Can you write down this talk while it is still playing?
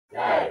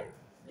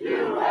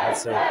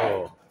That's so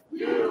cool.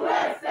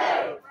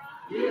 USA!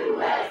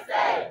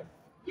 USA!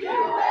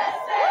 USA!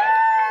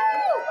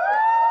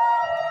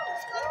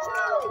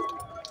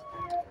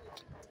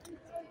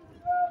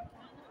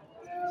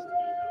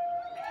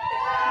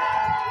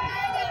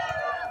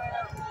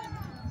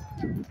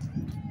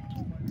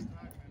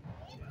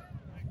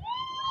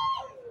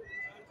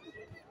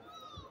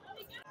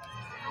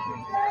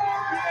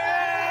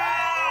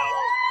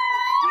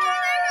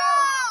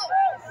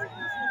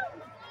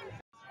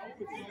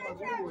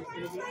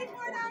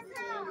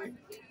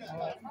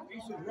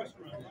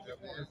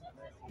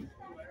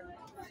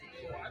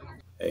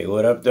 Hey,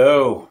 what up,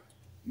 though?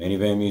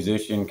 Minivan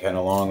musician, kind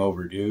of long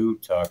overdue,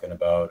 talking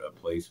about a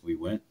place we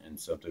went and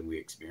something we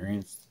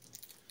experienced.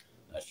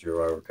 Not sure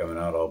why we're coming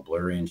out all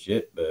blurry and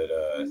shit, but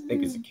I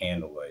think it's a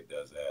candlelight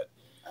does that.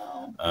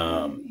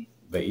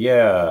 But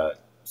yeah,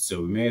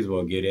 so we may as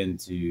well get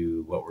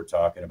into what we're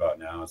talking about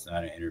now. It's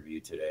not an interview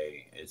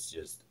today. It's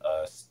just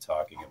us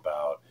talking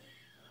about,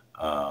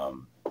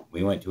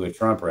 we went to a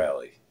Trump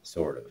rally,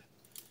 sort of.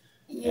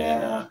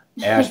 Yeah.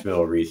 In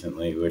Asheville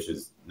recently, which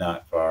is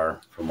not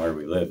far from where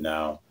we live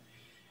now.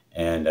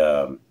 And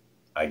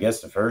I guess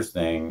the first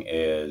thing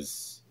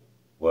is,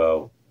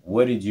 well,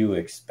 what did you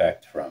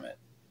expect from it?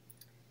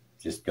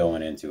 Just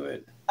going into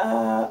it.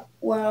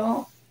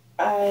 Well,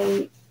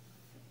 I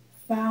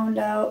found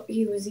out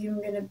he was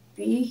even going to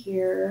be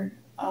here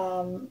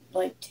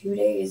like 2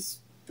 days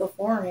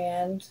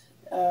beforehand.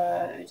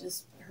 I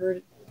just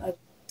heard a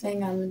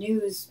thing on the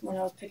news when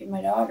I was picking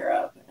my daughter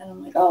up, and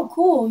I'm like, oh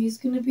cool, he's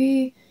going to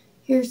be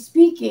here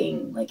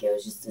speaking. Like, it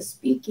was just a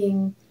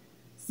speaking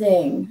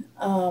thing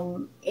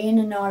in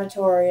an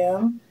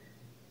auditorium,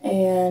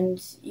 and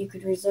you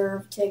could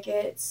reserve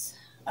tickets,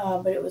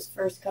 but it was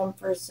first come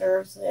first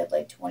serve, so they had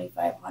like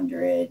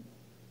 2,500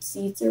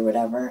 seats or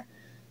whatever.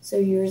 So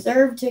you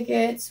reserve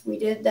tickets. We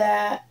did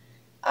that.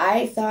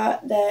 I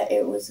thought that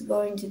it was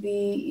going to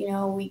be, you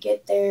know, we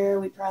get there,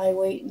 we probably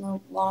wait in a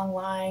long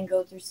line,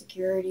 go through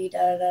security,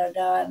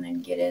 and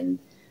then get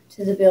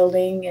into the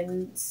building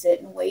and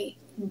sit and wait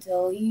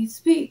until he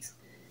speaks.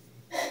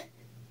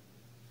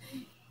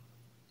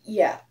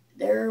 Yeah,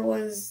 there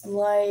was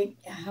like,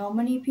 how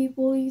many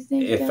people do you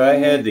think? If I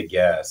had to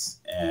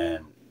guess,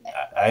 and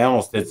I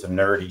almost did some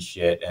nerdy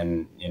shit,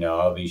 and, you know,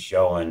 I'll be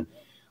showing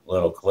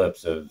little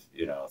clips of,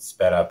 you know,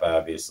 sped up,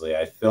 obviously.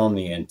 I filmed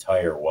the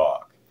entire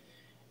walk.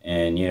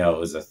 And, you know, it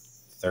was a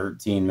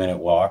 13-minute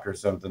walk or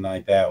something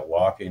like that,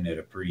 walking at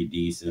a pretty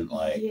decent,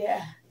 like,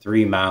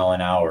 3 mile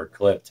an hour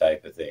clip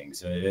type of thing.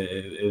 So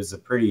it was a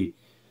pretty,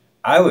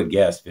 I would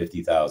guess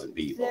 50,000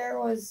 people. There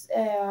was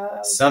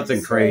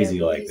something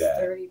crazy like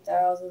that.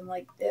 30,000.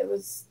 Like, it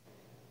was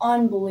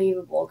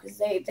unbelievable because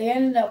they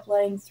ended up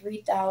letting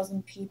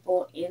 3,000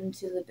 people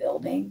into the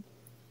building.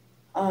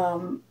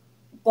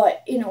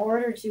 But in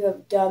order to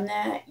have done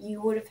that,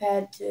 you would have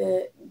had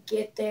to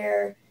get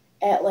there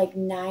at like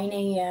 9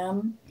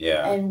 a.m.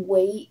 and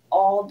wait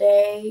all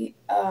day.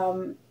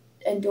 And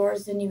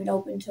doors didn't even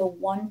open till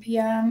 1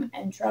 p.m.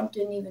 And Trump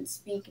didn't even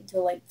speak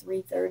until like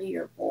 3:30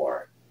 or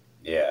 4.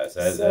 Yeah,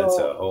 so that's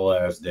a whole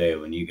ass day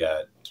when you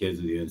got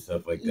kids with you and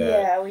stuff like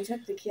that. Yeah, we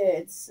took the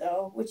kids,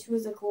 so which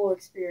was a cool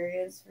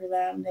experience for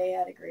them. They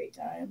had a great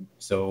time.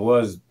 So it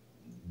was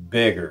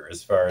bigger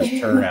as far as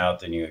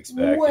turnout than you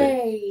expected.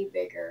 Way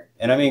bigger.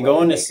 And I mean,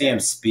 going to see him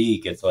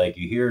speak, it's like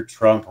you hear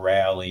Trump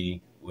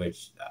rally,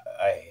 which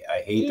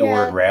I hate the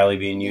word rally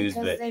being used,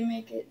 but they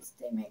make it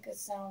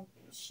sound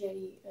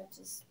shitty.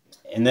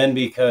 And then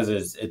because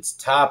it's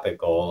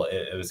topical,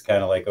 it was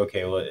kind of like,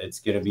 okay, well,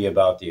 it's going to be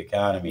about the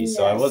economy. Yes.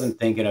 So I wasn't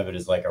thinking of it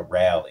as like a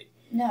rally.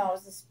 No, it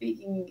was a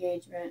speaking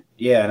engagement.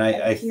 Yeah, and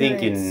I think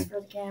for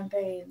the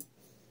campaign.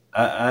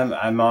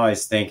 I'm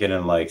always thinking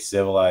in like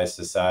civilized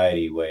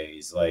society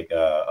ways, like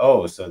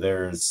oh, so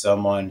there's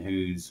someone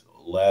who's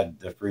led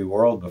the free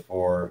world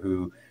before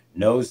who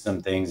knows some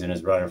things and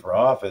is running for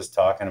office,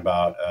 talking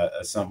about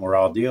something we're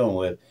all dealing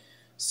with.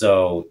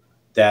 So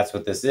that's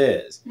what this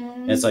is.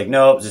 And it's like,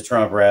 nope, it's a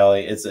Trump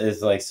rally.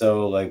 It's like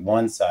so like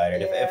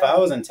one-sided. If I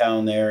was in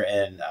town there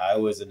and I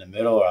was in the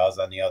middle or I was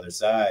on the other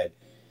side,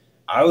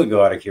 I would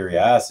go out of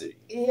curiosity.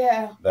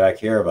 Yeah. But I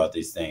care about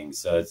these things.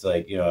 So it's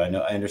like, you know,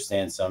 I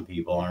understand some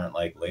people aren't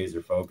like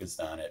laser focused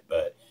on it,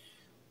 but,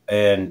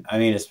 and I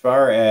mean, as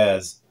far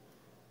as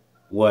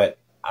what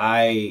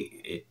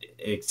I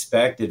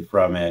expected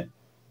from it,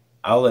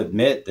 I'll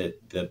admit that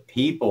the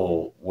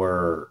people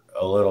were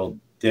a little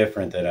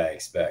different than I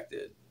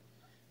expected.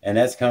 And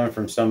that's coming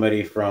from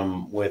somebody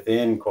from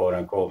within, quote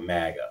unquote,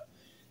 MAGA.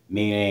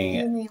 Meaning,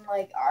 you mean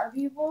like our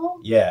people?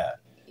 Yeah.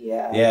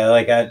 Yeah. Yeah,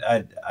 like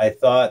I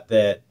thought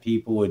that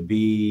people would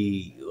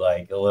be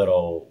like a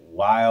little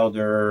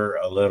wilder,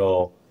 a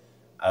little,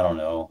 I don't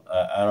know.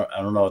 I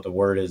don't know what the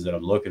word is that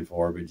I'm looking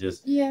for, but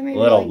just a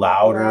little like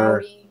louder.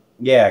 Rowdy.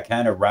 Yeah,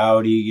 kind of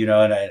rowdy, you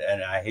know,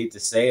 and I hate to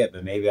say it,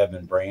 but maybe I've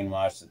been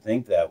brainwashed to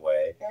think that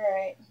way.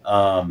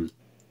 All right.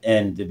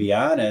 And to be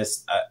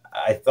honest,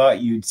 I thought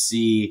you'd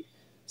see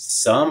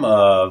some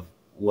of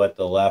what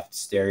the left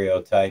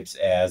stereotypes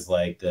as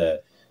like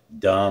the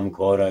dumb,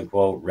 quote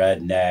unquote,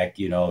 redneck,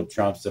 you know,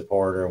 Trump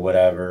supporter,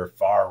 whatever,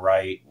 far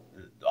right,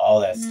 all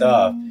that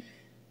stuff.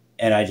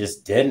 And I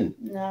just didn't.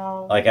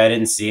 No. Like, I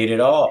didn't see it at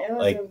all. It was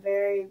like a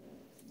very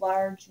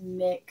large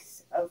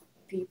mix of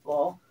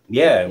people.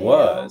 Yeah, it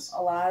was.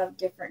 A lot of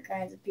different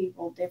kinds of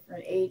people,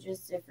 different ages,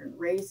 different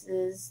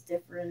races,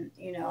 different,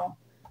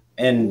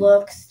 and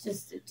looks,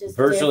 just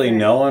virtually different.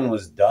 No one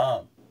was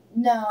dumb.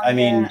 No, I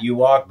mean, you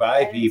walk by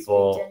I didn't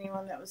people. speak to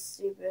anyone that was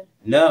stupid.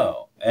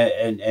 No,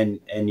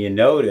 and you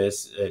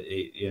notice,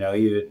 you know,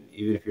 even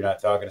if you're not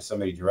talking to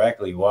somebody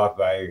directly, you walk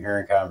by, you're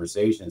hearing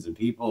conversations, and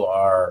people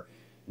are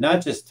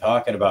not just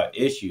talking about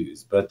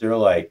issues, but they're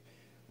like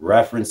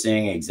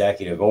referencing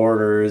executive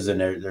orders,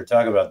 and they're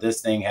talking about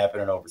this thing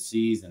happening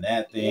overseas and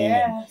that thing.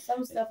 Yeah, and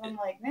some stuff I'm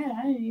like, man,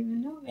 I didn't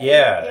even know that.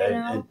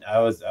 Yeah, and I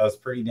was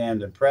pretty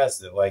damned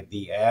impressed that like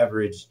the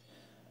average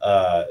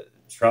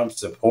Trump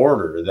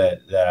supporter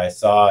that I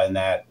saw in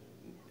that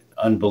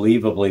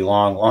unbelievably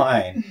long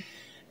line,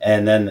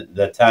 and then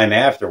the time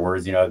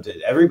afterwards, you know,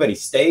 everybody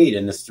stayed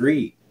in the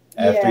street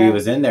after he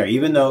was in there,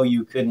 even though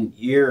you couldn't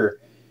hear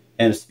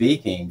him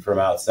speaking from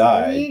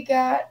outside. We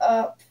got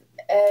up,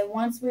 and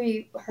once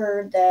we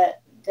heard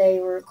that they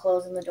were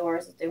closing the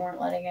doors, that they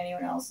weren't letting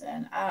anyone else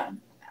in.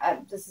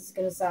 This is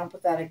going to sound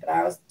pathetic, but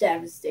I was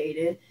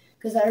devastated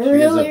because I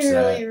really,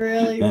 really,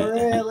 really,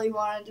 really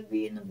wanted to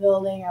be in the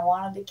building. I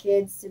wanted the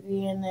kids to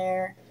be in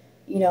there,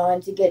 you know,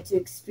 and to get to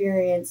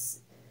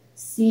experience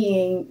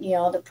seeing, you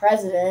know, the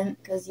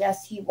president, because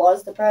yes, he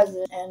was the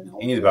president, and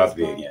he's about to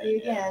be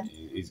again. Yeah,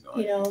 he's going.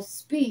 You know,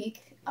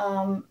 speak.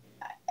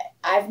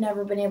 I've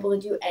never been able to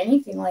do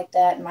anything like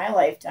that in my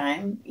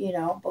lifetime, you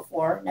know,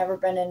 before. Never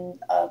been in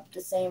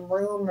the same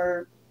room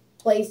or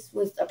place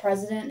with a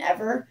president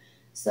ever.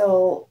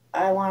 So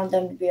I wanted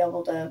them to be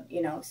able to,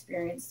 you know,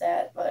 experience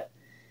that. But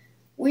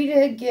we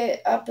did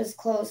get up as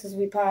close as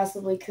we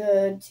possibly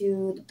could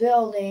to the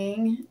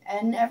building,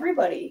 and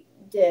everybody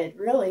did,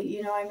 really.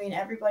 You know, I mean,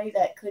 everybody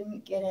that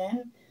couldn't get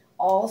in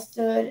all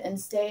stood and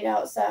stayed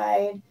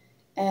outside.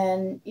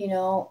 And, you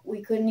know,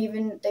 they didn't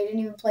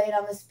even play it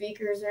on the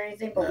speakers or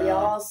anything, but we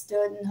all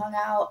stood and hung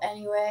out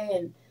anyway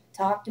and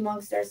talked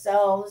amongst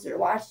ourselves or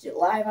watched it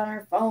live on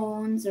our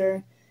phones,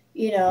 or,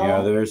 you know.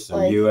 Yeah, there's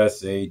some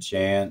USA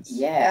chants.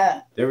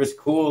 Yeah. There was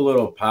cool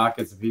little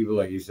pockets of people.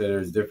 Like you said,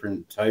 there's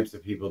different types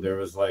of people. There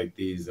was like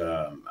these,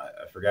 I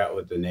forgot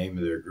what the name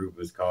of their group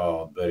was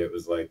called, but it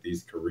was like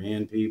these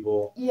Korean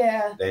people.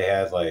 Yeah. They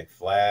had like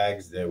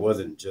flags. It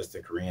wasn't just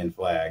a Korean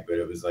flag, but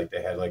it was like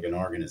they had like an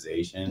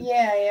organization.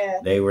 Yeah, yeah.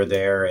 They were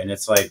there, and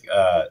it's like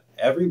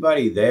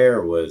everybody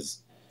there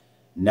was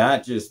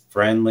not just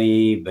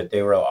friendly, but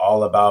they were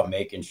all about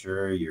making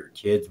sure your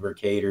kids were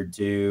catered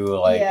to.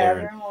 Like,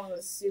 everyone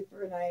was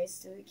super nice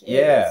to the kids.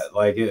 Yeah,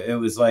 like it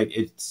was like,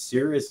 it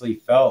seriously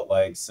felt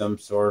like some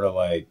sort of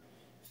like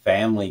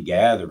family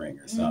gathering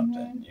or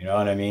something. You know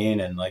what I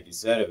mean? And like you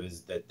said, it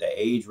was that the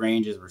age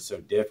ranges were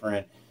so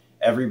different.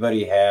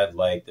 Everybody had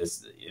like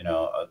this, you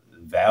know,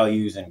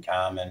 values in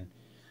common.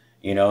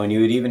 You know, and you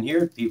would even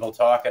hear people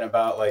talking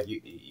about, like,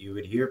 you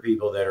would hear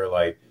people that are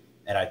like,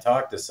 and I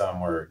talked to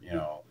some where, you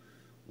know,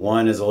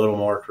 one is a little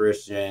more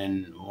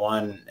Christian,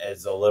 one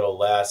is a little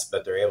less,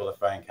 but they're able to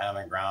find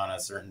common ground on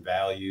certain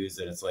values.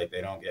 And it's like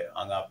they don't get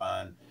hung up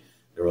on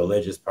the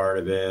religious part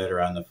of it or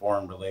on the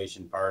foreign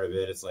relation part of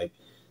it. It's like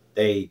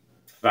they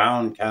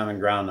found common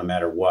ground no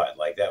matter what.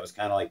 Like, that was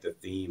kind of like the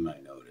theme I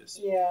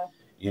noticed. Yeah.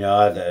 You know,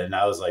 and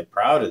I was like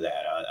proud of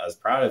that. I was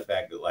proud of the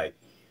fact that, like,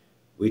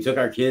 we took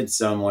our kids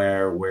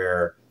somewhere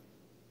where,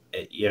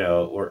 you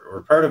know,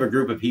 we're part of a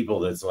group of people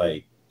that's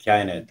like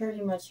kind of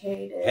pretty much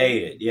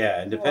hated.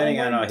 Yeah, and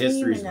depending on how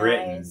history's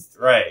written,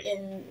 right,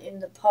 in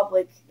the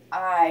public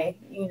eye,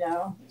 you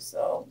know.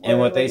 So, and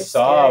what they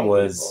saw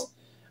was,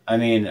 I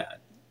mean,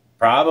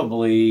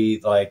 probably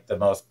like the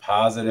most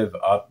positive,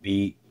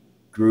 upbeat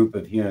group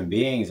of human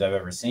beings I've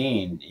ever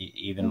seen.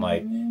 Even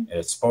like at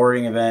a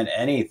sporting event,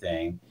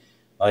 anything.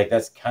 Like,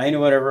 that's kind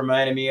of what it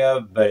reminded me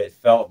of, but it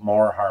felt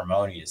more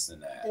harmonious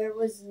than that. There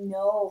was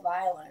no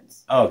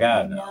violence. Oh,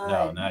 God,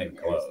 no, not even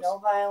close. There was no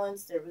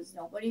violence. There was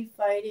nobody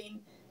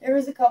fighting. There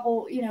was a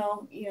couple, you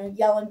know,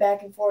 yelling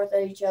back and forth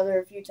at each other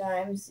a few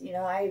times. You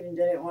know, I even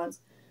did it once.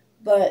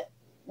 But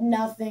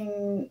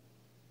nothing,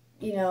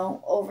 you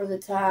know, over the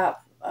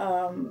top.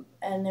 And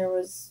there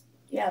was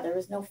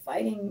no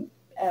fighting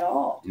at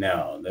all.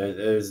 No,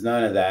 there's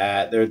none of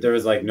that. There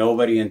was, like,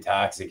 nobody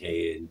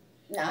intoxicated.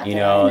 Not you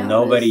know,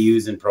 nobody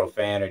using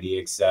profanity,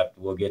 except,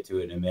 we'll get to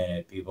it in a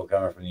minute, people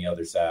coming from the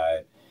other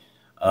side.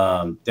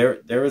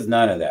 There was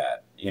none of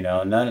that, you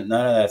know, none of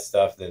that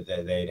stuff that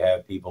they'd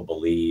have people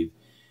believe.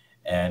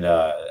 And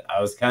I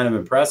was kind of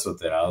impressed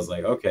with it. I was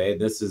like, okay,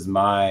 this is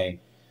my,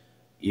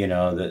 you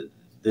know,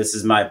 this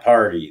is my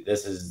party.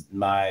 This is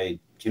my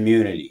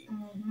community.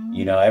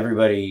 You know,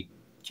 everybody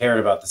cared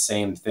about the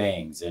same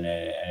things, and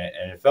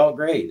it felt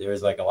great. There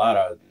was like a lot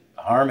of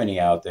harmony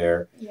out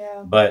there.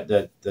 Yeah. But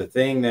the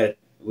thing that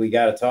we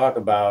got to talk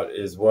about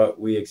is what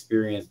we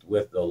experienced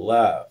with the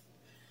left.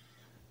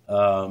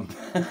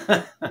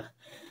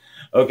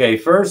 Okay,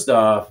 first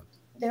off,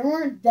 There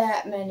weren't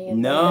that many of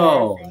them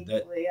No,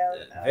 there, thankfully.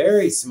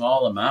 very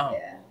small amount.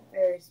 Yeah,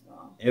 very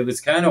small. It was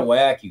kind of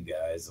whack, you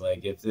guys.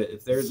 Like if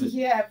there's a,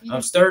 yeah,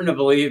 I'm starting to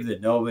believe that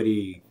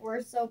nobody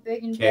we're so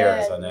big and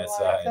cares bad, on that you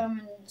side. come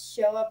and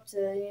show up to,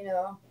 you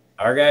know.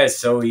 Our guy is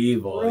so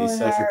evil. He's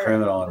such a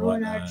criminal and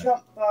ruin whatnot. our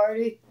Trump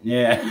party.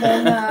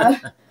 Yeah.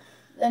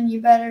 Then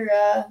you better,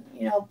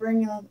 you know,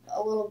 bring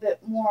a little bit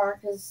more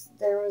because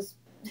there was.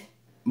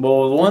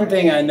 Well, one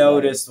thing I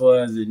noticed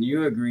was, and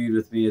you agreed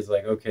with me, is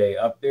like, okay,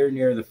 up there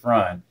near the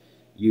front,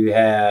 you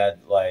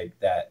had like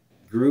that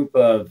group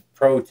of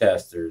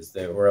protesters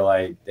that were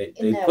like they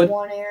put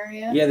one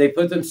area. Yeah, they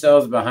put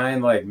themselves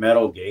behind like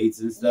metal gates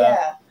and stuff.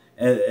 Yeah.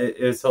 And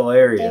it's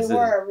hilarious. They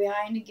were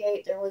behind a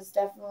gate. There was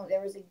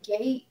a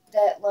gate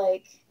that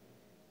like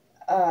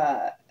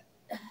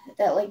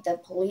the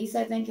police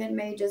I think had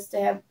made just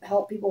to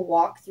help people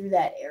walk through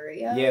that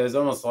area. Yeah, it was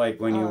almost like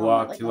when you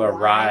walk like to a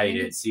ride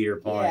at Cedar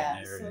Point.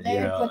 Yeah, so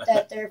they put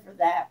that there for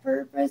that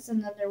purpose,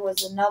 and then there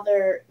was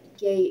another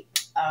gate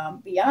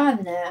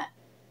beyond that,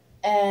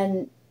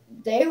 and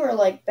they were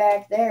like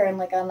back there and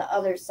like on the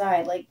other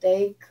side. Like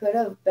they could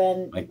have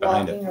been like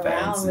walking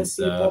around with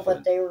people,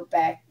 but they were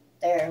back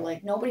there.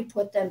 Like nobody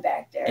put them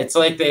back there. It's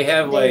like they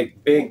have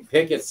like big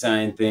picket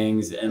sign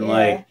things, and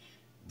like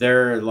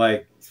they're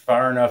like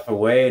far enough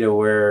away to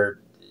where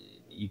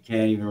you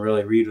can't even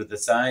really read what the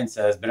sign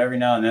says, but every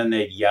now and then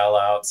they'd yell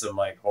out some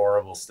like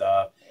horrible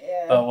stuff.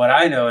 Yeah. But what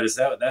I noticed,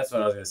 that's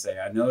what I was going to say.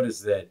 I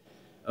noticed that,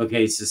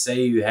 okay, so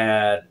say you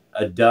had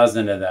a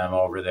dozen of them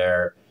over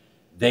there,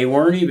 they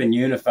weren't even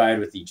unified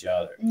with each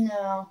other.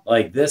 No.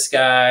 Like this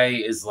guy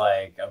is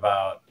like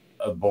about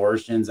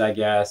abortions, I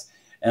guess.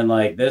 And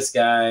like this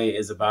guy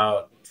is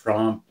about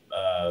Trump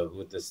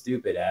with the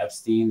stupid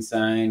Epstein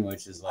sign,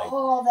 which is like,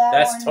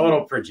 that's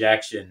total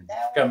projection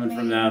coming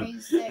from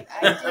them.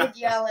 I did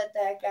yell at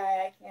that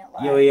guy. I can't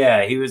lie. Oh yeah,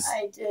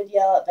 I did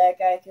yell at that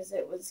guy because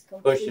it was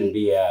pushing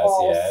BS.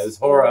 Yeah, it was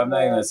horrible. I'm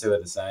not even gonna say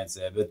what the sign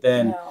said, but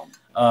then,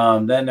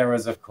 then there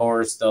was of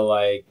course the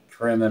like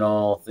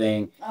criminal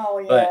thing. Oh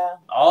yeah. But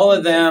all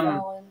of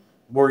them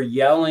were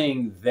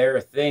yelling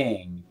their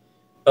thing,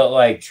 but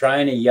like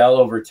trying to yell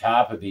over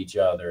top of each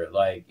other,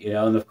 like, you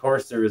know. And of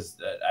course there was,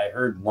 I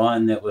heard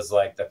one that was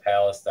like the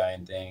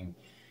Palestine thing,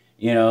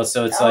 you know,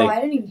 so it's like,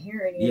 I didn't even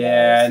hear any.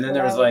 Yeah, and then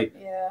there was like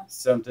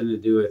something to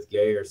do with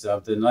gay or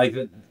something, like,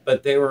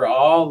 but they were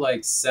all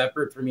like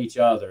separate from each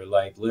other,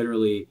 like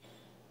literally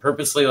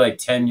purposely like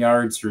 10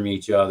 yards from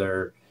each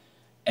other,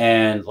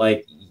 and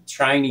like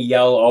trying to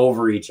yell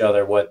over each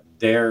other what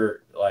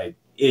their like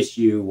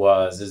issue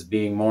was as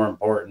being more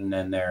important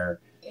than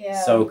their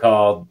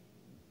so-called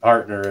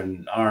partner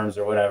in arms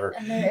or whatever.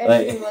 And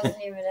their issue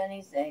wasn't even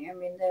anything. I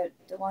mean,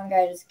 the one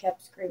guy just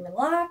kept screaming,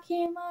 "Lock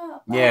him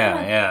up!"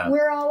 Yeah.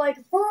 We're all like,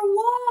 "For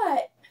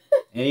what?"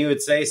 And he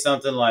would say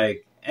something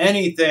like,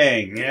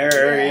 "Anything,"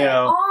 or you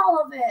know,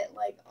 all of it,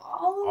 like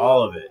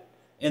all of it.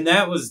 And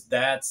that's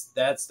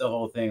the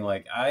whole thing.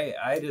 Like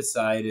I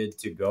decided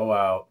to go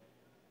out,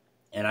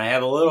 and I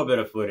have a little bit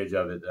of footage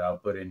of it that I'll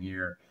put in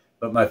here,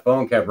 but my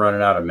phone kept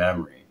running out of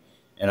memory.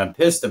 And I'm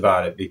pissed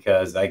about it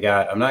because I'm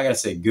not going to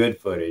say good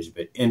footage,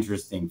 but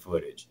interesting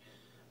footage.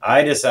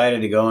 I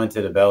decided to go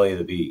into the belly of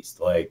the beast.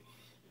 Like,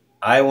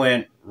 I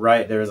went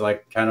there's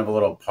like kind of a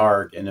little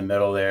park in the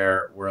middle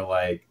there where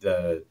like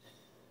the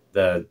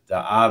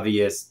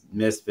obvious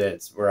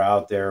misfits were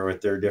out there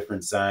with their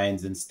different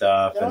signs and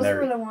stuff. Those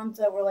were the ones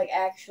that were like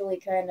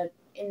actually kind of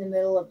in the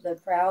middle of the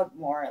crowd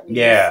more, at least.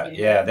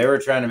 Yeah. They were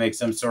trying to make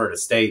some sort of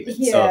statement.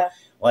 Yeah. So,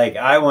 like,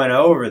 I went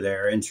over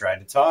there and tried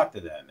to talk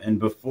to them. And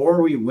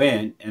before we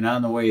went, and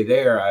on the way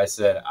there, I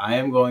said, I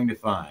am going to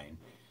find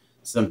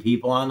some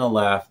people on the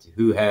left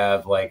who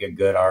have, like, a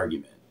good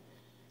argument.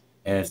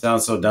 And it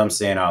sounds so dumb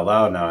saying out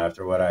loud now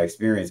after what I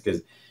experienced,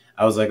 because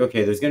I was like,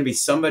 okay, there's going to be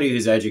somebody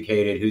who's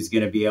educated who's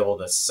going to be able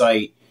to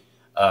cite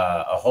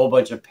a whole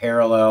bunch of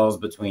parallels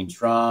between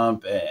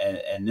Trump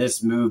and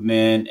this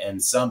movement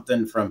and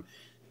something from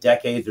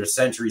decades or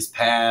centuries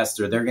past,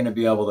 or they're going to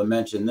be able to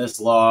mention this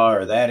law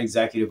or that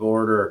executive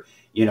order,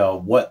 you know,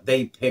 what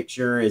they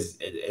picture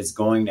is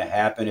going to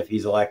happen if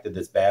he's elected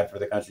that's bad for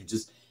the country,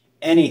 just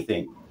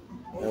anything.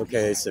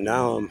 Okay, so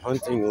now I'm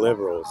hunting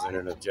liberals in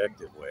an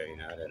objective way,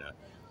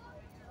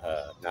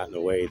 not in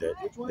a way that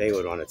they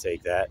would want to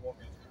take that.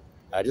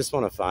 I just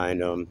want to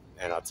find them,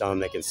 and I'll tell them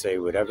they can say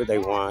whatever they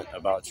want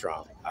about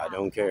Trump. I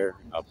don't care.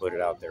 I'll put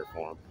it out there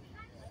for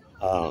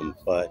them.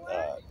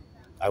 But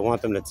I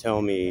want them to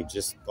tell me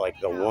just like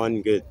the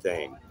one good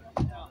thing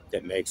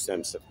that makes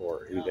them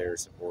support who they're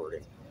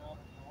supporting.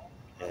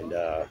 And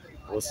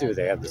we'll see what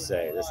they have to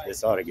say.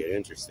 This ought to get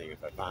interesting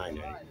if I find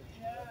any.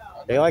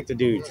 They like to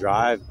do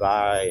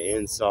drive-by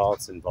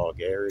insults and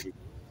vulgarity,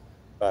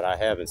 but I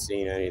haven't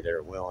seen any that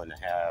are willing to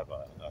have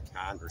a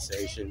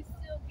conversation.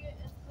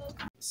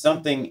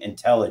 Something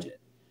intelligent,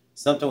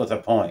 something with a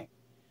point.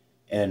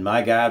 And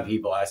my God,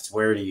 people, I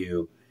swear to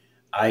you,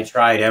 I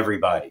tried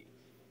everybody.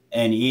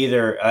 And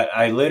either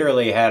I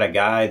literally had a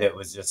guy that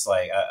was just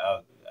like,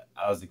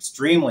 I was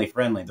extremely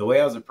friendly. The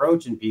way I was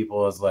approaching people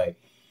was like,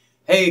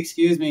 hey,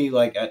 excuse me,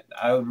 like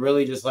I would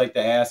really just like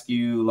to ask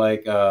you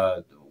like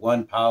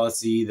one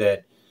policy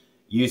that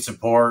you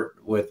support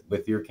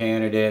with your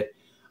candidate.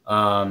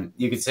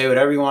 You can say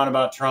whatever you want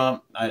about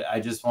Trump. I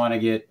just want to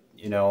get,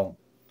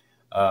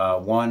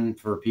 one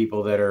for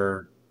people that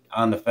are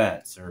on the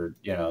fence or,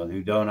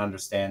 who don't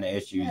understand the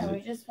issues. Yeah,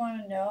 we just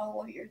want to know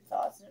what your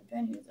thoughts and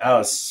opinions I are.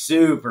 was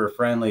super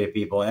friendly to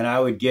people, and I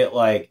would get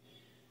like,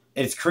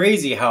 it's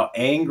crazy how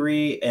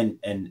angry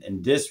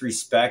and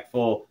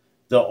disrespectful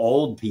the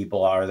old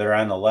people are that are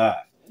on the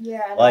left.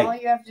 Yeah, and Like, all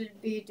you have to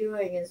be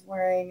doing is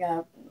wearing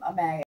a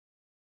MAGA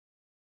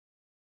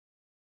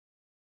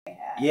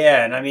hat.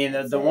 yeah, and I mean,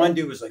 That's the it. one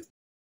dude was like,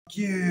 "Fuck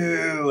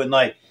you," and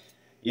like,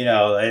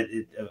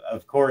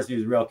 of course, he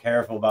was real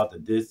careful about the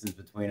distance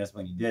between us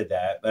when he did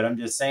that. But I'm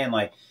just saying,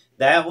 like,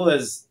 that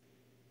was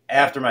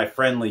after my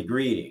friendly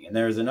greeting. And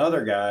there was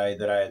another guy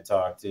that I had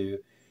talked to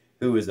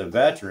who was a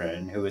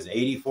veteran, who was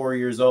 84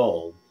 years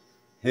old,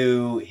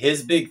 who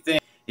his big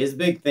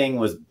thing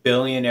was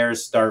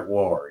billionaires start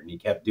war, and he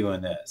kept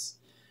doing this.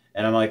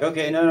 And I'm like,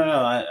 okay, no,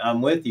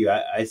 I'm with you.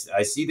 I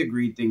see the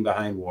greed thing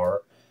behind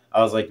war.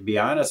 I was like, to be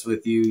honest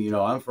with you,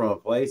 I'm from a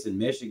place in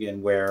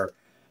Michigan where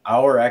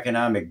our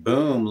economic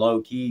boom, low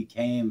key,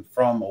 came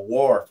from a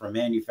war, from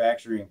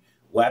manufacturing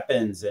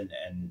weapons and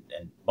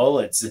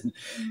bullets.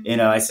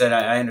 And, I said,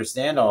 I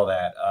understand all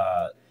that.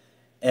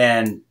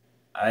 And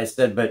I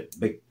said, but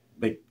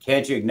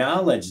can't you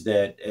acknowledge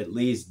that, at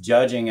least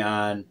judging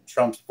on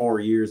Trump's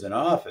 4 years in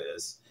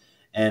office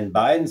and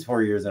Biden's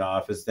 4 years in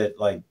office, that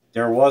like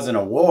there wasn't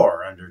a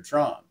war under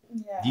Trump?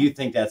 Yeah. Do you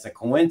think that's a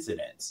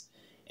coincidence?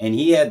 And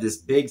he had this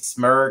big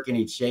smirk, and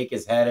he'd shake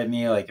his head at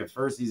me. Like, at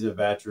first he's a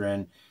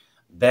veteran,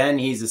 then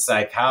he's a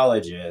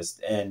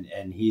psychologist, and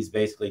he's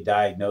basically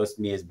diagnosed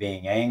me as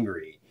being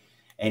angry.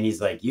 And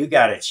he's like, you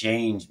got to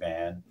change,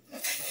 man.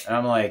 And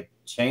I'm like,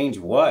 change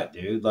what,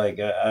 dude? Like,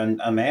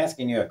 I'm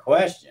asking you a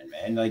question,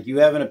 man. Like, you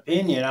have an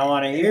opinion, I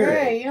want to hear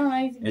Right, it. you don't know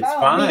anything It's about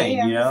fine,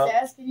 me. I'm just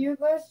asking you a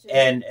question.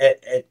 And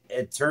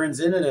it turns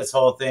into this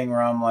whole thing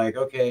where I'm like,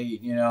 okay,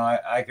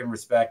 I can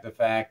respect the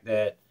fact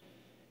that,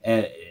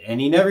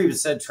 and he never even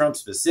said Trump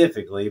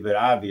specifically, but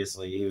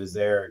obviously he was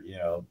there,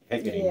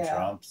 picketing Yeah.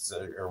 Trump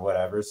or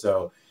whatever.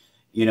 So,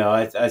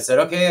 I said,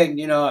 okay,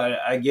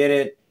 I get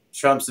it.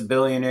 Trump's a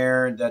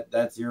billionaire.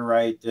 That's your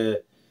right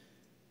to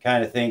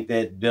kind of think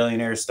that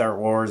billionaires start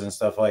wars and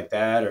stuff like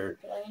that, or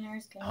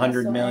Billionaires can 100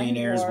 also end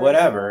millionaires, wars,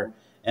 whatever.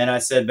 so. And I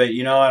said, but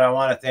you know what? I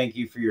want to thank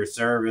you for your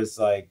service.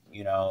 Like,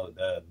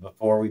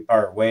 before we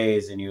part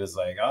ways. And he was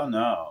like, oh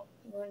no.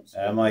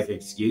 And I'm like,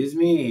 excuse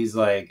me? He's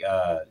like,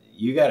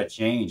 you got to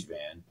change,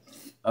 man.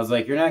 I was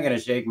like, you're not going to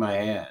shake my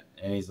hand.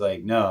 And he's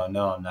like, no,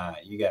 I'm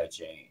not. You got to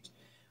change.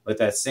 With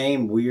that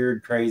same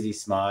weird, crazy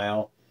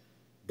smile.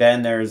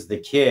 Then there's the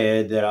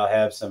kid that I'll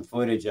have some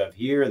footage of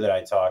here that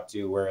I talked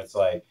to, where it's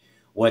like,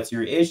 what's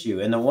your issue?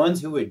 And the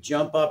ones who would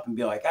jump up and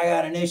be like, I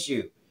got an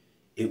issue,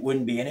 it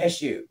wouldn't be an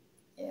issue.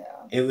 Yeah.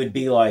 It would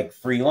be like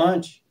free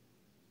lunch.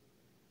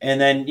 And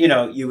then,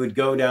 you would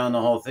go down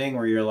the whole thing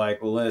where you're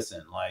like, well,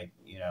 listen, like,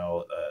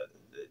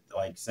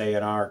 like say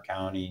in our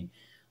county,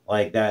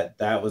 like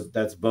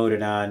that's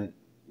voted on,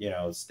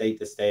 state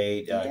to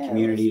state,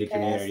 community to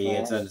community.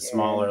 It's on a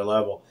smaller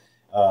level,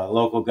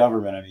 local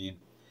government, I mean.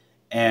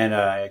 And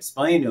I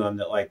explained to him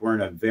that, like, we're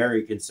in a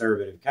very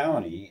conservative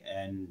county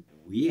and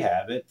we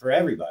have it for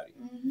everybody,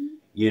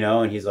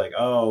 and he's like,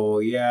 oh,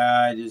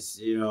 yeah, I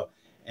just,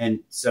 and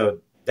so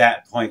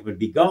that point would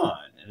be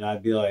gone. And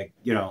I'd be like,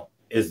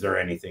 is there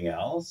anything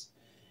else?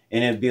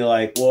 And it'd be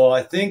like, well,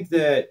 I think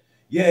that,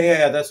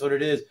 yeah, that's what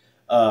it is.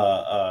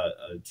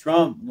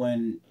 Trump,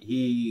 when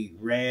he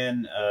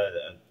ran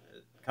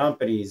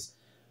companies,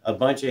 a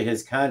bunch of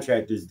his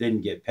contractors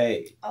didn't get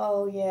paid.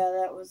 Oh, yeah,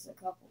 that was a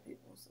couple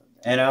people said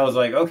that. And I was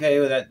like, okay,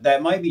 well,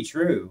 that might be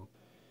true.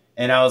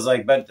 And I was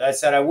like, but I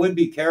said I would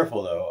be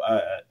careful, though,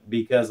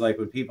 because, like,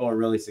 when people are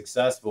really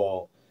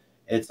successful,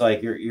 it's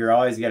like you're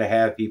always going to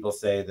have people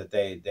say that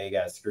they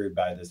got screwed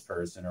by this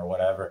person or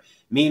whatever.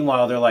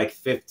 Meanwhile, they're like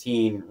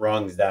 15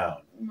 rungs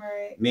down.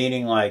 Right.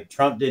 Meaning, like,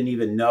 Trump didn't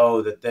even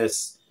know that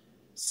this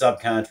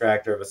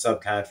subcontractor of a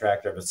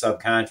subcontractor of a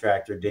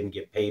subcontractor didn't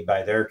get paid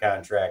by their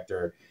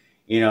contractor,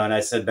 and I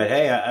said, but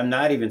hey, I'm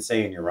not even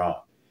saying you're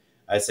wrong.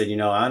 I said,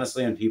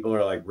 honestly, when people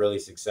are like really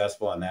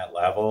successful on that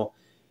level,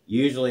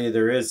 usually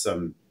there is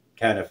some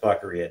kind of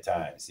fuckery at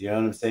times. You know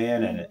what I'm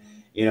saying? And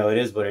it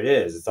is what it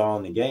is. It's all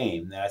in the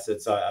game. And I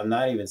said, so I'm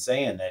not even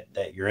saying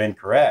that you're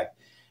incorrect.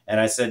 And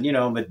I said,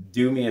 but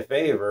do me a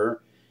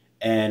favor.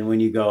 And when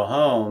you go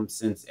home,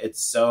 since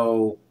it's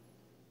so,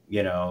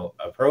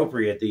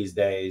 appropriate these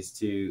days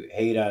to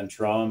hate on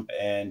Trump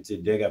and to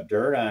dig up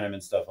dirt on him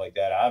and stuff like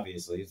that,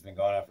 obviously, it's been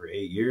going on for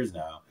 8 years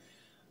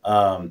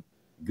now.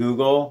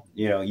 Google,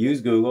 use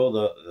Google,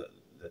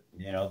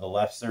 the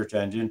left search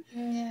engine,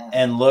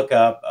 and look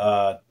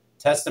up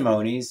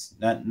testimonies,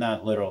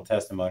 not literal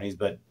testimonies,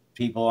 but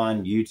people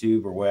on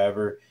YouTube or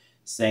wherever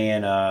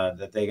saying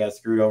that they got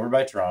screwed over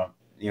by Trump,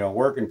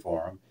 working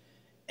for him.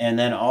 And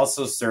then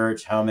also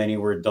search how many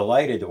were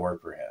delighted to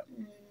work for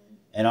him.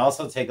 and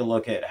also take a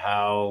look at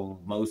how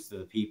most of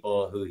the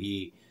people who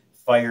he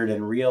fired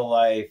in real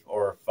life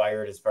or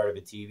fired as part of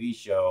a TV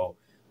show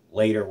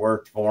later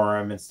worked for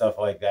him and stuff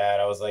like that.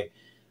 I was like,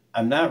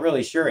 I'm not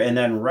really sure. And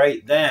then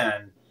right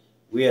then,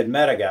 we had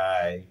met a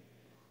guy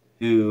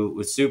who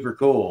was super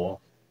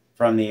cool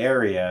from the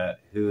area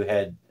who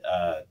had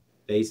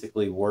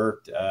basically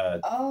worked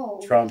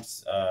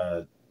Trump's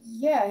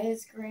yeah,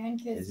 his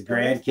grandkid's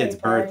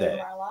birthday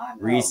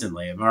Mar-a-Lago.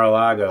 Recently at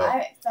Mar-a-Lago.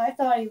 I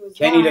thought he was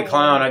Kenny lying. the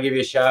Clown, I'll give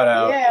you a shout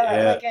out.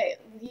 Yeah, like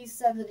he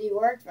said that he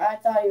worked. I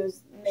thought he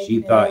was making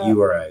She thought you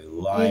were a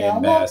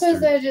lying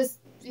bastard. Well,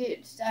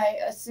 because I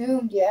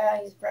assumed,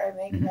 yeah, he's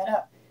probably making that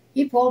up.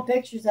 He pulled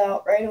pictures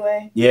out right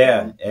away.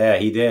 Yeah, yeah,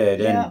 he did.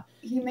 Yeah, and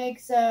he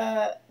makes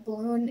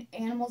balloon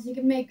animals. He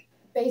can make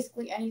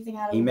basically anything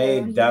out of he a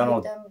balloon. made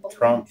Donald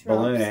Trump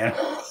balloon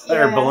animals.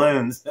 Or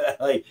balloons.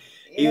 Like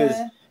he was,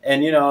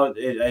 and you know,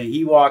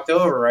 he walked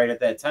over right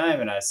at that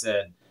time, and I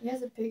said, he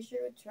has a picture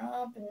with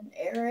Trump and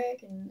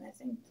Eric, and I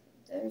think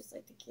there's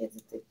like the kids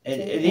at the and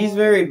he's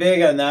very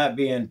big on not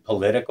being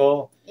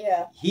political.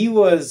 Yeah. He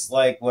was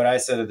like what I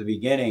said at the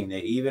beginning,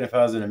 that even if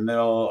I was in the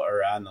middle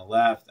or on the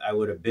left, I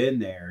would have been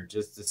there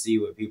just to see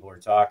what people were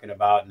talking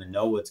about and to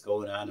know what's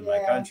going on in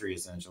my country,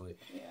 essentially.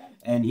 Yeah.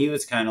 And he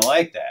was kind of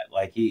like that.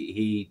 Like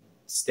he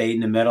stayed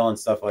in the middle and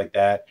stuff like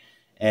that.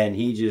 And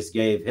he just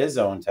gave his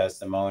own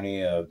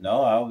testimony of,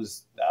 no, I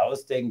was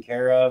taken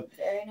care of.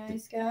 Very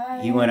nice guy.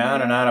 He went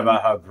on and on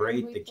about how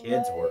great the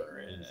kids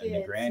were, and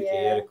the grandkid.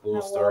 He had a cool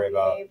story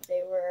about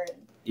they were.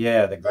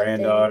 Yeah, the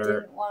granddaughter. They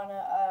didn't want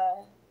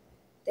to.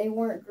 They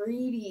weren't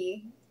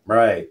greedy.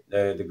 Right.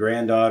 The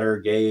granddaughter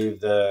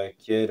gave the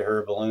kid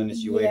her balloon that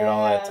she waited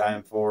all that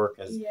time for,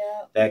 because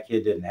that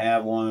kid didn't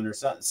have one or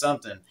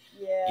something.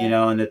 Yeah. You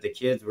know, and that the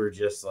kids were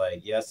just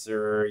like, yes,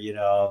 sir. You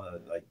know,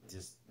 like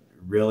just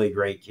really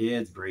great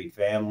kids, great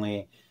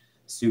family,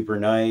 super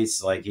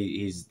nice. Like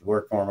he's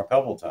worked for him a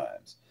couple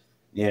times,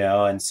 you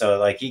know. And so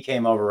like he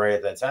came over right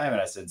at that time,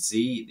 and I said,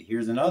 see,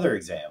 here's another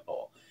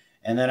example.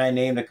 And then I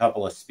named a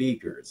couple of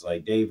speakers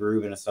like Dave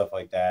Rubin and stuff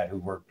like that who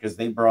worked, because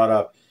they brought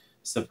up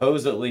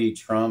supposedly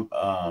Trump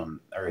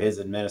or his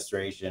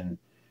administration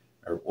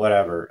or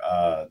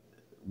whatever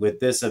with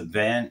this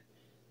event,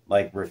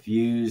 like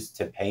refused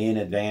to pay in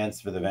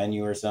advance for the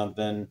venue or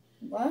something.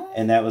 What?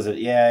 And that was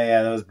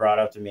that was brought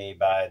up to me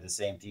by the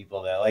same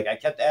people that, like, I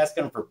kept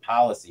asking them for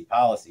policy.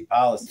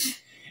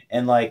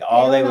 And like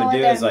all they would do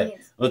is like,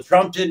 well,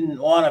 Trump didn't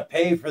want to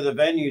pay for the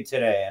venue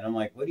today. And I'm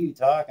like, what are you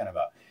talking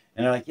about?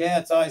 And they're like, yeah,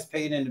 it's always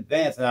paid in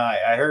advance. And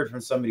I heard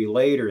from somebody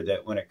later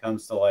that when it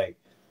comes to like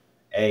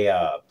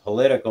a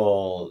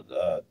political,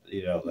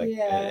 you know, like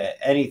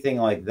anything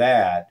like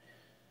that,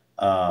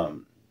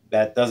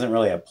 that doesn't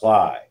really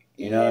apply.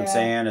 You know what I'm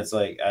saying? It's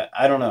like,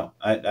 I don't know.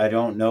 I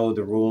don't know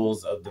the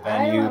rules of the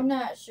venue. I'm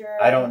not sure.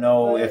 I don't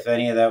know if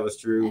any of that was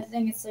true. I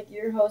think it's like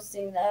you're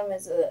hosting them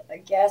as a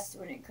guest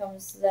when it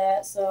comes to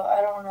that. So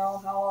I don't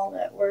know how all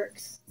that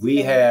works.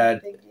 We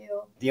had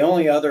the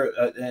only other,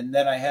 and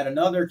then I had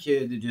another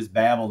kid that just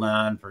babbled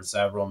on for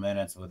several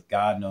minutes with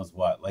God knows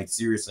what. Like,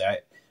 seriously,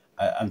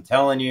 I'm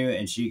telling you,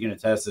 and she can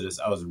attest to this,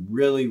 I was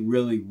really,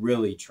 really,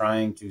 really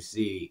trying to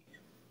see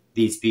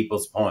these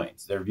people's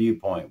points, their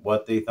viewpoint,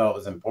 what they thought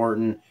was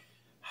important,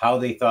 how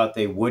they thought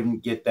they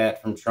wouldn't get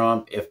that from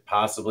Trump. If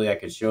possibly I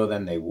could show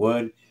them they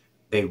would.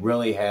 They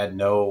really had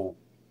no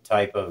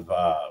type of,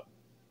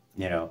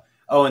 you know.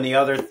 Oh, and the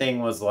other thing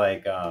was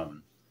like,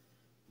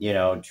 you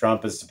know,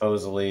 Trump is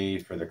supposedly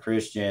for the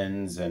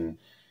Christians, and,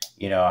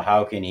 you know,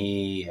 how can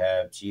he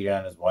have cheated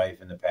on his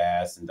wife in the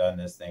past and done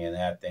this thing and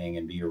that thing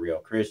and be a real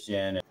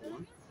Christian?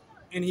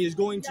 And he is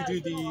going to do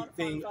the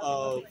thing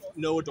of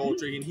no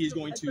adultery, and he's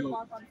going to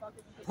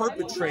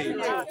perpetrate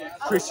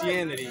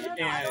Christianity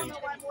and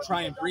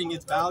try and bring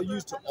its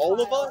values to all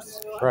of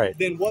us. Right.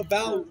 Then what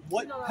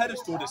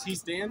pedestal does he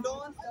stand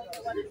on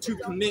to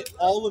commit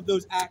all of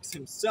those acts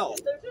himself,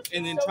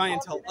 and then try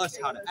and tell us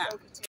how to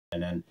act?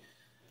 And then,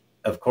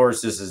 of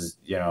course, this is,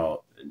 you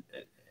know,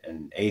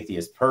 an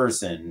atheist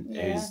person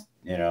is,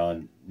 you know,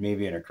 and me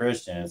being a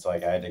Christian, it's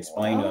like I had to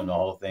explain to him the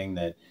whole thing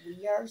that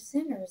we are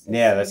sinners.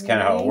 Yeah, that's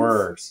kind of how it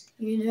works.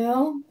 You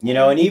know,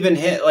 and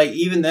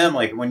even them,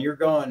 like when you're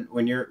coming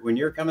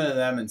to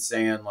them and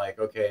saying like,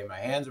 okay, my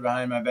hands are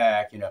behind my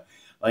back, you know,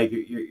 like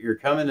you're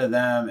coming to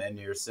them and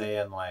you're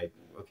saying like,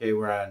 okay,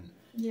 we're on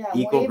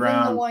equal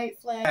ground, the white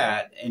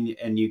flag,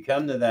 and you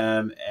come to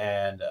them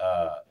and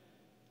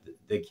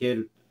the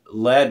kid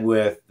led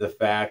with the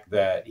fact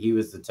that he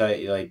was the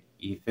type, like,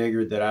 he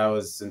figured that I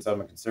was, since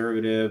I'm a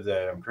conservative,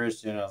 that I'm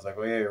Christian. I was like,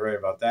 well, yeah, you're right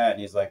about that. And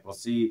he's like, well,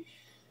 see,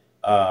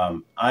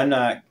 I'm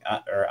going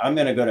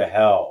to go to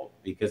hell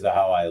because of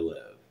how I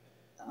live,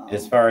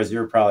 as far as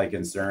you're probably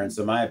concerned.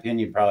 So my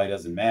opinion probably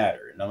doesn't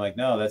matter. And I'm like,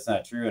 no, that's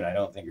not true. And I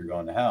don't think you're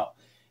going to hell.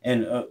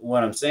 And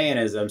what I'm saying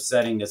is I'm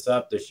setting this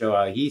up to show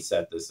how he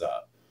set this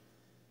up.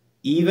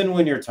 Even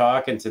when you're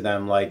talking to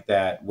them like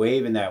that,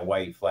 waving that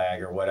white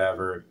flag or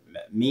whatever,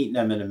 meeting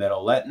them in the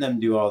middle, letting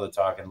them do all the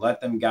talking, let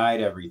them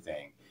guide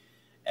everything,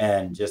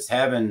 and just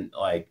having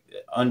like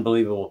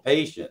unbelievable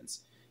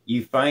patience.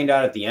 you find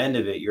out at the end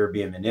of it, you're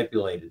being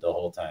manipulated the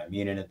whole time.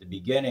 Meaning at the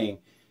beginning,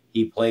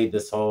 he played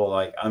this whole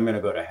like, I'm going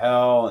to go to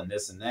hell and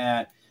this and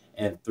that.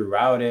 And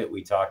throughout it,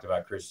 we talked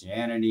about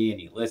Christianity and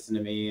he listened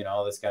to me and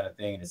all this kind of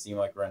thing. And it seemed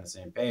like we're on the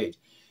same page.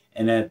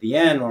 And at the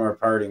end, when we're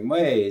parting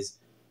ways,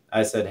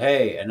 I said,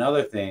 hey,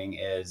 another thing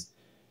is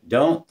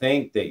don't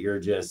think that you're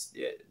just,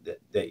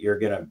 that you're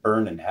going to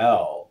burn in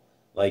hell,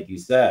 like you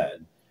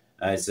said.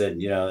 I said,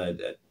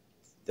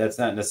 that's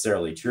not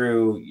necessarily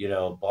true,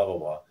 blah,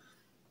 blah,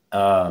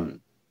 blah.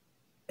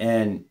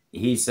 And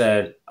he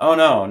said, oh,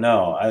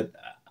 no,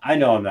 I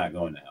know I'm not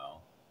going to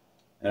hell.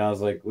 And I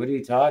was like, what are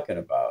you talking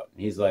about?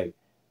 And he's like,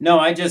 no,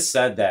 I just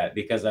said that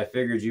because I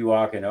figured you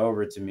walking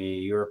over to me,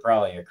 you were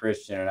probably a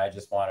Christian and I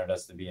just wanted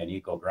us to be on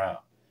equal ground.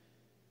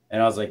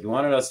 And I was like, you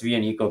wanted us to be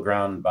on equal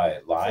ground by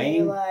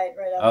lying? So you lied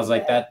right I was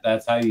like,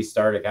 that's how you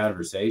start a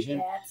conversation?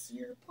 That's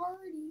your party.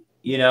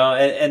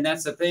 And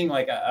that's the thing.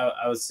 Like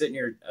I was sitting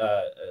here,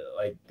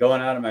 like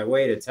going out of my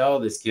way to tell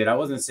this kid. I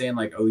wasn't saying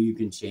like, "Oh, you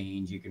can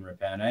change, you can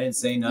repent." I didn't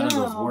say none of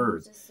those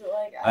words. Just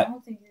like, I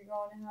don't think you're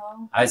going to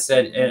hell. I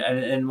said,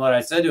 and what I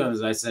said to him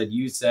is, I said,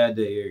 "You said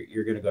that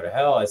you're going to go to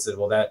hell." I said,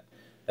 "Well,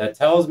 that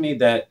tells me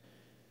that,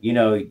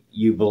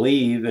 you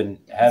believe in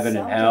heaven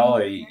and hell,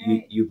 or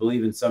you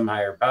believe in some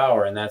higher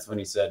power." And that's when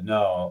he said,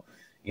 "No,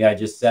 yeah, I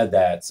just said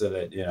that so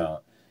that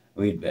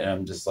And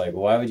I'm just like,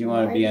 well, why would you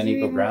want to be on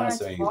equal ground with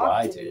somebody you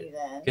lied to?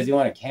 Because he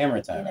wanted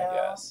camera time, I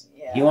guess.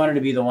 Yeah. He wanted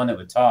to be the one that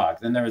would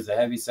talk. Then there was the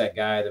heavyset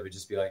guy that would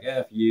just be like,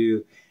 F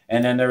you.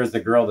 And then there was the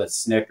girl that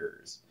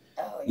snickers.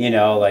 Oh,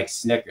 yeah. Like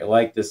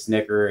the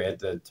snicker at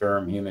the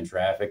term human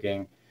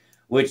trafficking.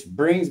 Which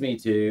brings me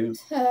to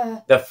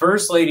the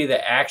first lady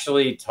that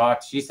actually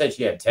talked. She said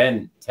she had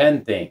 10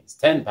 things,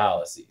 10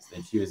 policies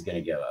that she was going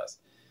to give us.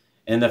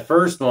 And the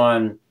first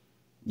one,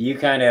 you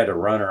kind of had to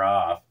run her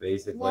off,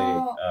 basically.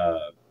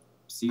 Well,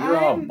 see, you're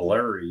all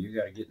blurry. You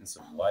got to get in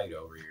some light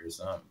over here or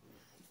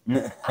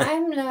something.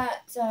 I'm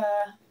not,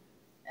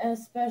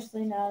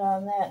 especially not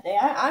on that day.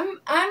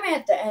 I'm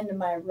at the end of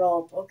my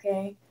rope,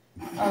 okay?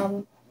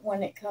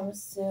 When it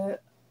comes to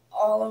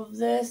all of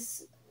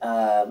this.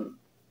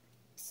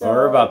 So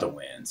we're about to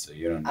win, so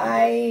you don't know.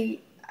 I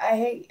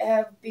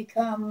have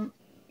become,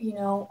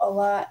 a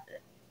lot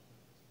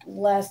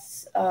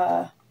less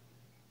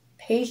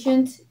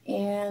patient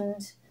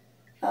and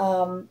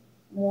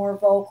more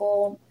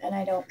vocal, and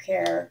I don't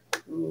care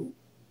who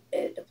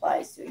it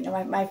applies to.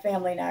 My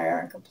family and I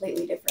are on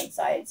completely different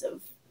sides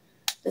of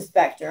the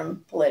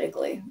spectrum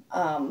politically.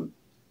 I'm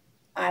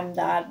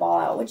the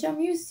oddball out, which I'm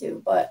used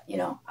to, but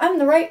I'm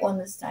the right one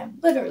this time,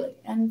 literally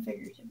and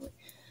figuratively.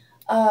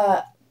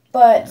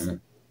 But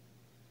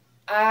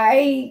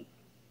I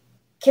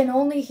can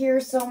only hear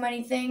so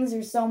many things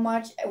or so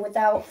much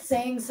without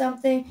saying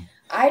something.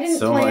 I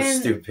didn't much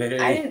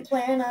stupidity. I didn't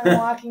plan on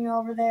walking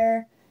over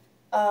there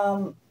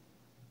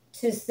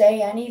to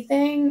say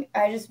anything.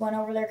 I just went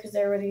over there because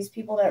there were these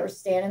people that were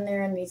standing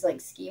there in these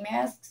like ski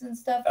masks and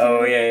stuff. Too.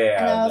 Oh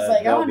yeah. And I was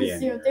like, I want to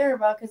see what they're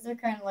about because they're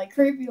kind of like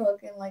creepy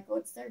looking. Like,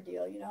 what's their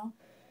deal,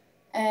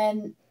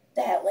 And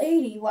that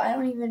lady,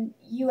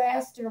 you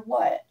asked her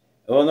what?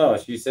 Well, no,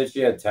 she said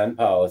she had 10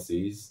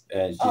 policies,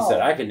 and she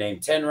said I could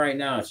name 10 right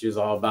now. And she was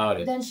all about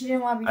it. Then she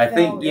didn't want to be. I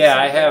think,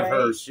 I have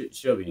her.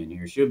 She'll be in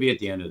here. She'll be at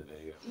the end of the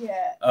video.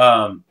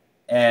 Yeah.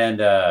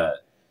 And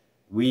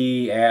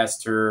we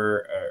asked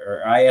her,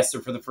 or I asked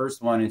her for the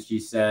first one, and she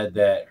said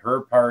that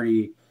her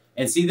party.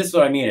 And see, this is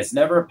what I mean. It's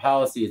never a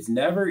policy. It's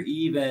never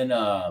even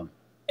an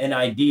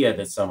idea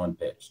that someone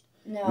pitched.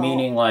 No.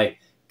 Meaning, like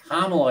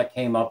Kamala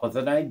came up with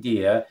an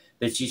idea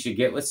that she should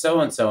get with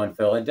so-and-so in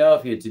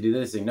Philadelphia to do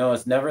this thing. No,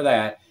 it's never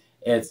that.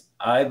 It's,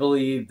 I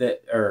believe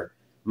that, or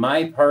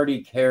my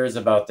party cares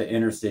about the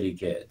inner city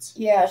kids.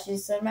 Yeah, she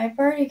said, my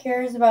party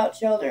cares about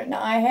children.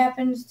 Now, I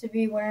happened to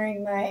be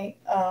wearing my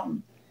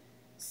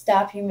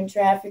Stop Human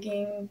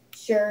Trafficking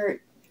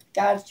shirt.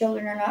 God's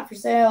children are not for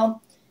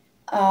sale.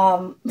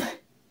 And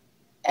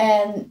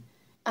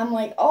I'm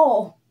like,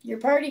 oh, your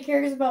party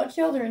cares about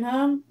children,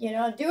 huh?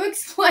 Do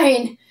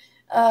explain.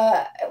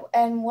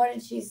 And what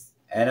did she say?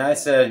 And I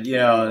said,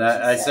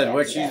 I said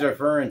what she's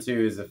referring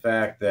to is the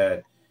fact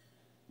that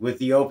with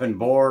the open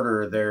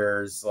border,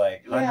 there's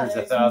like hundreds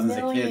of thousands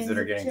of kids that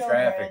are getting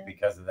trafficked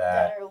because of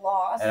that. Are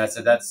lost. And I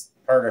said, that's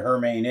part of her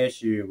main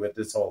issue with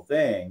this whole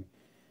thing.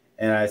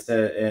 And I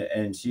said,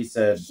 and she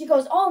said, she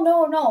goes, oh,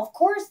 no, of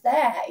course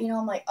that.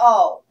 I'm like,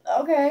 oh,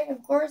 okay,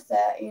 of course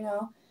that,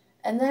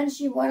 And then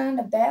she went on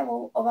to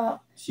babble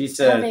about. She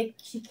said they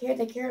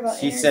cared about.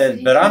 She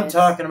said, but I'm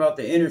talking about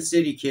the inner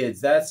city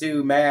kids. That's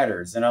who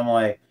matters. And I'm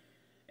like,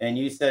 and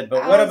you said,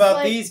 but what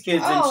about these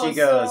kids? And she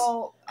goes,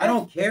 I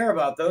don't care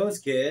about those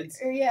kids.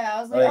 Yeah,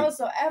 I was like,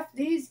 so F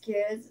these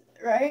kids,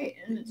 right?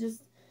 And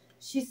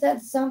she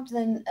said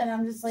something, and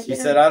I'm just like. She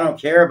said, I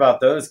don't care about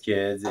those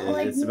kids.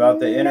 It's about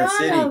the inner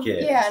city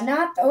kids. Yeah,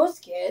 not those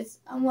kids.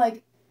 I'm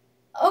like,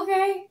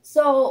 okay,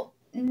 so.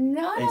 And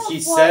she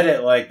said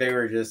it like they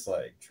were just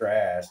like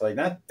trash, like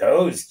not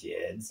those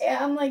kids.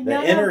 Yeah, I'm like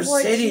the inner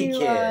city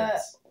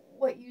kids.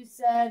 What you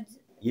said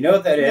You know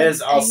what that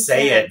is? I'll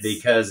say it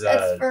because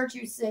that's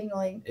virtue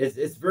signaling.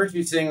 It's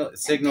virtue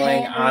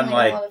signaling on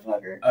like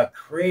a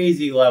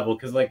crazy level.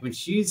 Because like when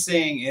she's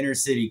saying inner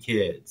city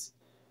kids,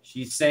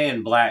 she's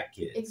saying black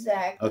kids.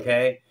 Exactly.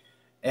 Okay,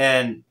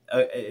 and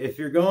if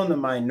you're going the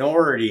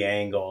minority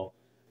angle,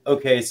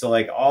 okay, so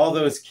like all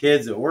those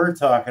kids that we're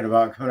talking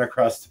about coming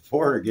across the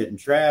border getting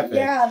trafficked,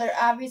 yeah, they're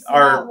obviously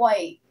not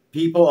white.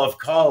 People of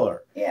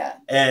color. Yeah.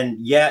 And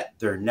yet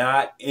they're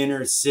not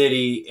inner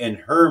city in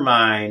her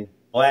mind,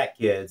 black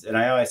kids. And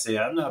I always say,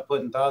 I'm not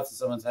putting thoughts in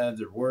someone's heads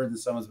or words in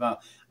someone's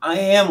mouth. I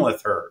am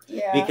with her.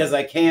 Yeah. Because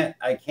I can't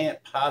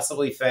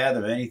possibly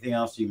fathom anything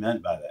else she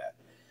meant by that.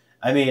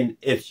 I mean,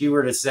 if she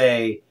were to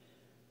say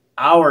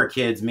our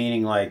kids,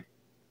 meaning like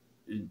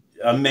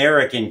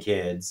American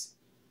kids,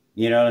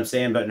 you know what I'm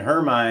saying? But in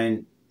her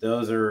mind,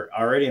 those are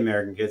already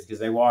American kids because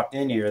they walked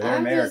in here. They're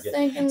American.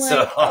 I'm just thinking,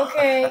 like,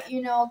 okay,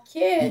 you know,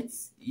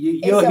 kids.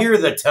 You'll hear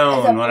the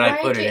tone when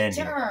I put it in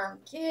term.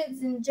 Here.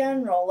 Kids in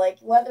general, like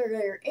whether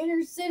they're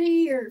inner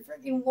city or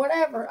freaking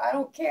whatever, I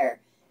don't care.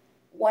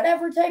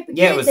 Whatever type of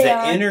kid it was they the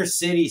are, inner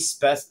city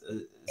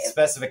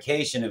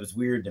specification. It was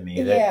weird to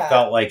me. That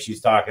felt like she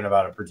was talking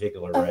about a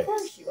particular race. Of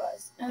course she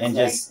was. And like,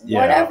 just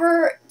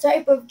whatever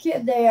type of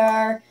kid they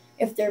are.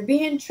 If they're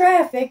being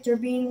trafficked or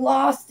being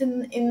lost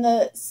in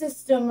the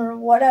system or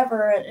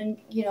whatever, and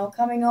you know,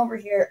 coming over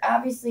here,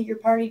 obviously your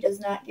party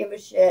does not give a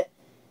shit,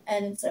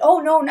 and it's like, oh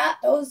no, not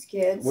those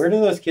kids. Where do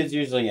those kids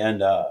usually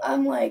end up?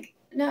 I'm like,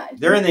 not.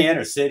 They're in the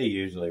inner city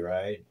usually,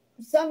 right?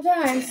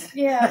 Sometimes,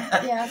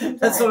 yeah. Sometimes.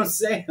 That's what I'm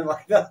saying.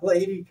 Like that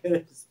lady could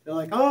have just been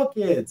like, "Oh,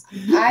 kids."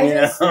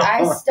 I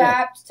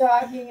stopped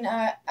talking and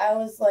I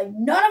was like,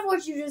 none of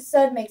what you just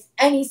said makes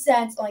any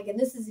sense. Like, and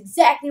this is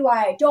exactly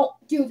why I don't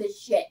do this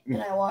shit.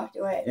 And I walked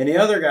away. And the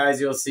other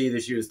guys you'll see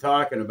that she was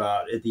talking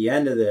about at the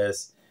end of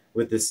this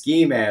with the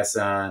ski masks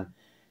on,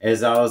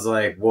 is I was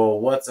like, well,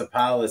 what's a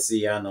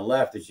policy on the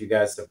left that you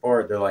guys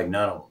support? They're like,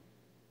 none of them.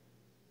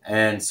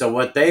 And so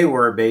what they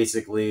were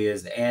basically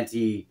is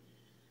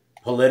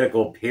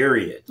anti-political,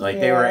 period. Like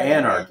they were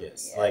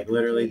anarchists. Like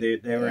literally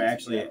they were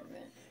actually,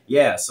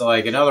 so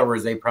like in other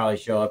words, they probably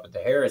show up at the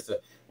Harris.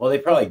 Well, they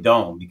probably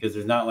don't because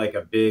there's not like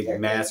a big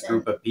mass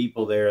group of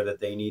people there that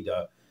they need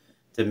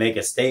to make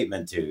a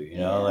statement to, you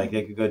know, like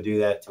they could go do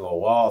that to a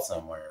wall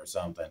somewhere or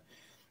something.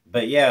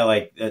 But yeah,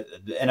 like,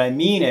 and I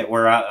mean it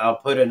where I'll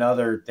put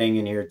another thing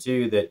in here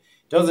too that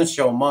doesn't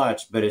show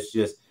much, but it's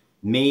just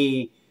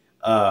me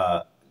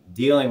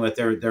dealing with,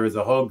 there was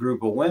a whole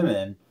group of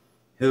women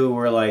who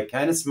were like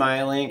kind of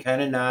smiling,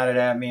 kind of nodded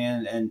at me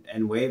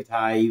and waved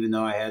hi, even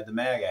though I had the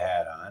MAGA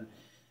hat on.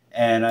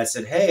 And I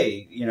said,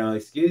 hey, you know,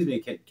 excuse me,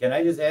 can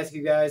I just ask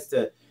you guys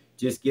to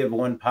just give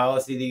one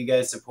policy that you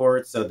guys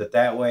support so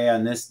that way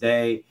on this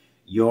day,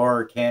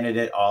 your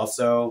candidate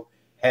also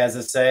has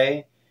a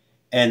say?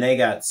 And they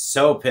got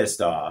so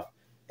pissed off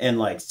and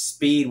like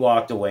speed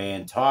walked away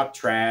and talked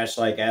trash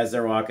like as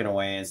they're walking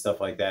away and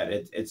stuff like that.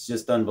 It's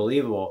just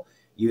unbelievable.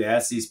 You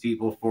ask these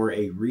people for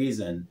a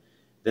reason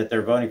that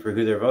they're voting for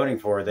who they're voting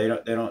for. They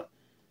don't.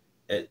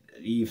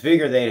 You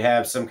figure they'd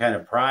have some kind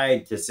of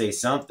pride to say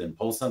something,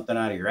 pull something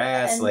out of your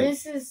ass. And like,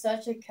 this is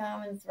such a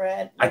common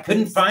thread. I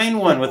couldn't find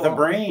one with a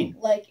brain.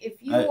 Like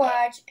if you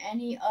watch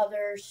any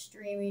other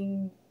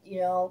streaming,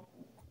 you know,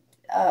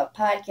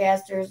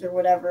 podcasters or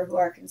whatever who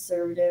are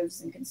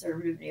conservatives and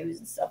conservative news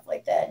and stuff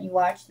like that, and you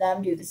watch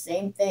them do the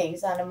same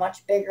things on a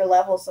much bigger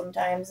level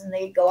sometimes, and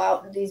they go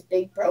out in these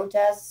big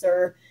protests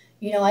or,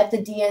 you know, at the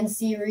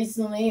DNC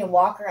recently and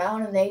walk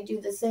around and they do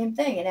the same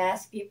thing and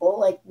ask people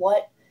like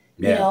what,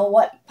 you know,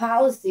 what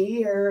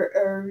policy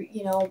or,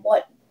 you know,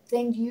 what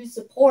thing do you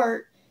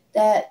support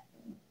that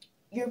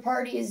your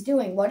party is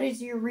doing? What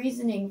is your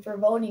reasoning for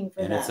voting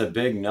for them? And it's a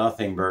big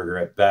nothing burger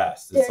at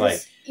best. It's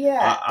like,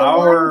 yeah,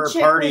 our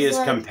party is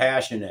like,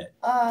 compassionate.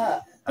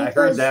 I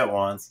heard that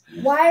once.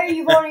 Why are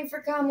you voting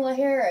for Kamala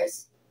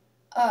Harris?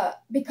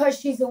 Because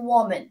she's a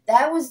woman.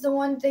 That was the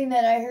one thing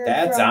that I heard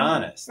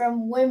honest.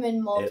 From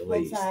women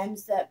multiple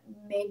times that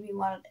made me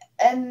want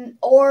to,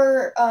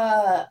 or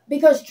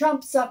because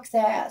Trump sucks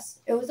ass.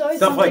 It was always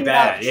stuff like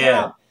that.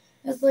 Trump.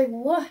 It's like,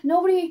 what?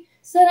 Nobody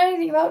said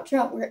anything about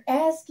Trump. We're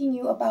asking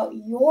you about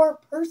your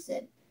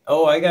person.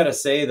 Oh, I gotta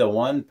say, the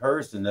one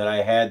person that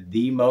I had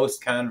the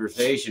most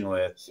conversation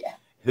with,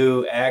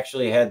 who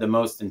actually had the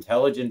most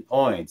intelligent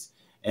points,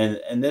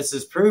 and this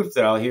is proof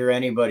that I'll hear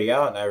anybody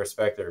out and I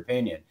respect their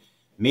opinion.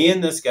 Me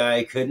and this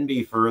guy couldn't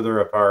be further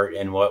apart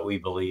in what we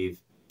believe,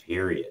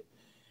 period.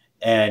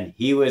 And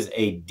he was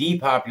a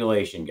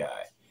depopulation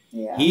guy.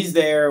 Yeah. He's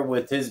there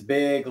with his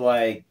big,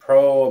 like,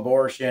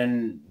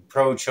 pro-abortion,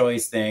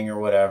 pro-choice thing or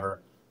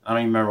whatever. I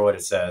don't even remember what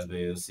it says, but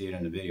you'll see it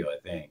in the video, I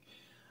think.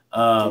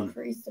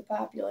 Decrease the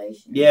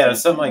population. Yeah,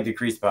 something like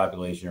decrease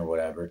population or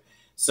whatever.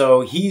 So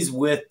he's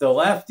with the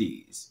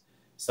lefties.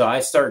 So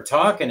I start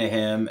talking to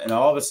him, and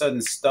all of a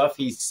sudden stuff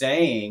he's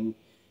saying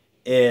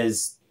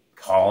is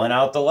calling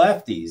out the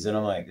lefties. And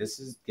I'm like, this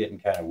is getting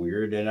kind of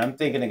weird. And I'm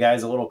thinking the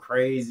guy's a little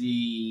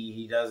crazy.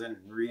 He doesn't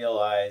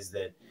realize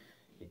that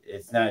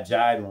it's not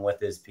jiving with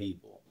his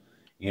people.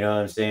 You know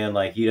what I'm saying?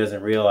 Like, he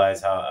doesn't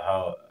realize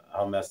how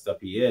how messed up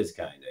he is,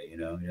 kind of, you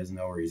know, he doesn't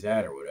know where he's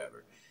at or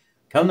whatever.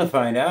 Come to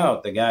find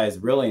out, the guy is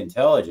really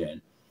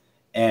intelligent,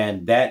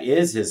 and that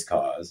is his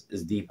cause,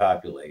 is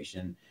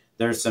depopulation.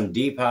 There's some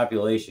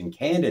depopulation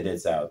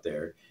candidates out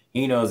there.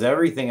 He knows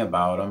everything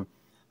about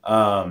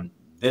them.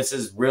 This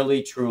is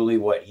really, truly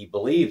what he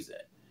believes in.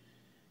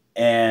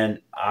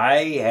 And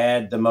I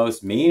had the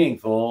most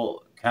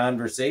meaningful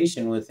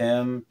conversation with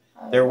him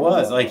there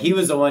was. Like, he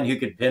was the one who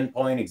could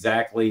pinpoint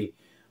exactly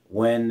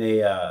when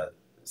they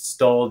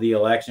stole the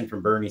election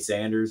from Bernie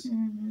Sanders.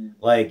 Mm-hmm.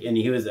 Like, and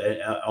he was,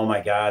 oh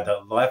my God,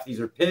 the lefties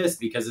are pissed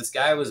because this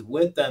guy was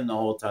with them the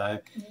whole time.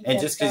 And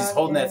just because he's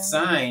holding that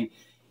sign,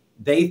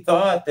 they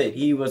thought that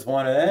he was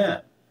one of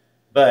them.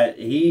 But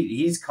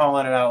he's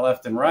calling it out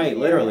left and right,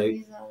 literally.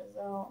 He's on his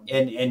own.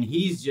 And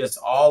he's just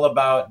all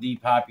about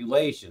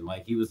depopulation.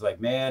 Like, he was like,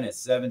 man, at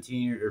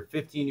 17 or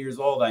 15 years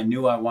old, I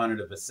knew I wanted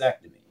a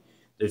vasectomy.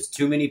 There's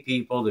too many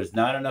people. There's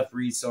not enough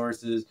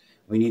resources.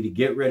 We need to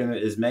get rid of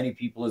as many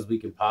people as we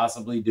can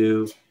possibly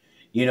do.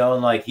 You know,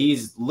 and like,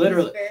 he's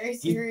literally, very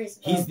serious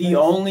he's the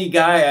only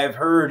guy I've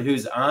heard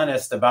who's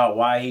honest about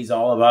why he's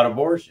all about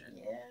abortion.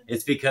 Yeah.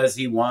 It's because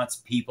he wants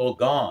people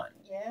gone.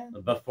 Yeah.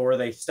 Before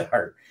they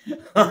start.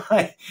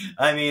 I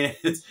mean,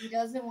 he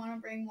doesn't want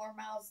to bring more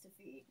mouths to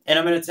feed. And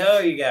I'm going to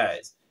tell you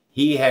guys,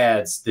 he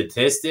had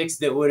statistics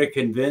that would have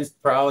convinced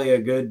probably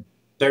a good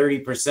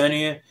 30% of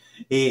you.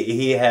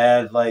 He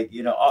had, like,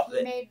 you know,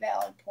 he made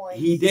valid points.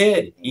 He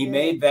did. He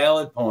made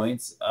valid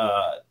points.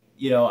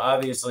 You know,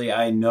 obviously,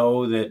 I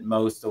know that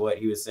most of what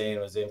he was saying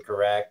was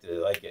incorrect.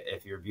 Like,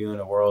 if you're viewing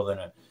the world in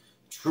a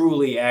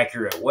truly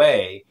accurate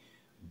way,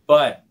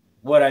 but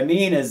what I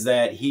mean is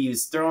that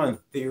he's throwing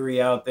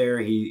theory out there.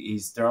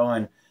 He's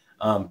throwing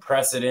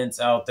precedents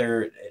out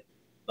there.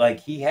 Like,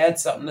 he had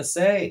something to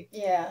say.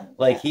 Yeah.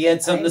 Like, he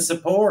had something to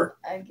support.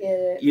 I get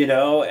it. You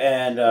know,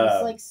 and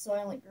it's like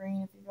Soylent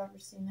Green, if you've ever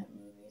seen that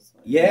movie.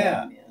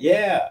 Yeah.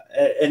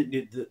 And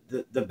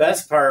the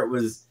best part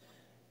was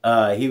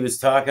he was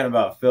talking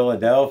about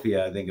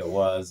Philadelphia, I think it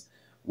was,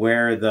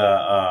 where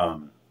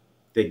the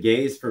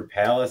Gays for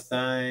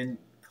Palestine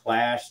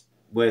clashed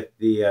with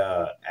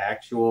the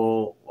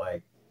actual,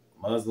 like,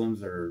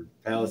 Muslims or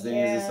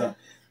Palestinians or something.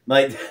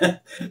 Like,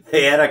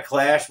 they had a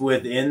clash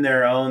within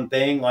their own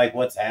thing, like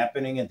what's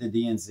happening at the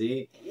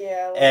DNC.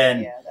 Yeah.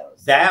 And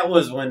that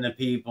was when the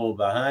people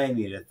behind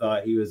me that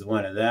thought he was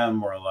one of them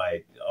were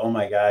like, oh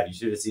my God, you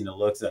should have seen the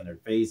looks on their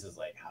faces.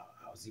 Like, how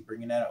is he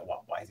bringing that up?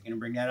 Why is he going to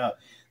bring that up?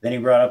 Then he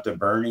brought up the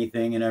Bernie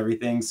thing and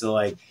everything. So,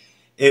 like,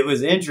 it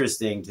was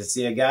interesting to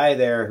see a guy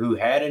there who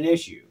had an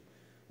issue.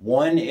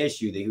 One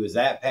issue that he was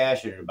that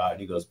passionate about.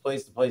 And he goes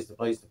place to place to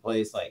place to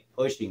place, like,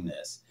 pushing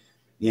this,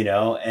 you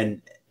know,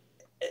 and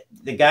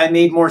the guy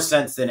made more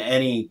sense than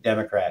any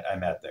Democrat I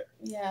met there.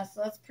 Yeah,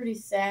 so that's pretty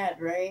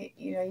sad, right?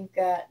 You know,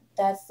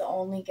 that's the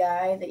only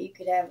guy that you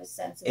could have a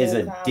sensible is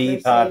a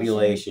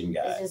depopulation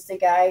guy. It's just a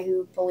guy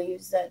who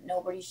believes that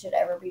nobody should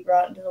ever be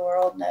brought into the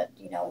world and that,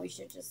 you know, we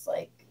should just,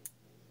 like,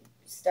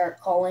 start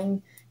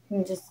calling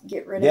and just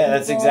get rid of people. Yeah,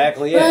 that's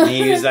exactly it. And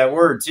he used that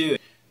word, too.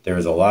 There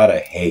was a lot of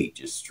hate,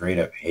 just straight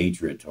up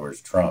hatred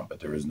towards Trump,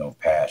 but there was no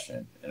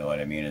passion. You know what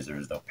I mean? There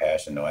was no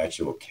passion, no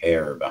actual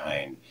care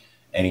behind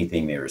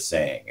anything they were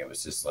saying. It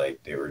was just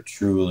like they were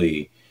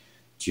truly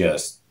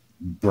just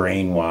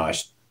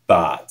brainwashed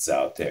bots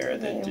out there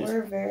that they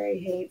were very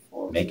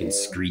hateful, making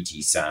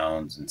screechy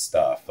sounds and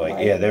stuff.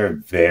 Like, yeah, they're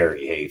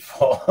very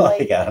hateful.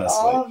 Like, honestly,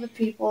 all of the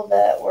people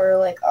that were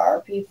like our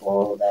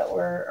people that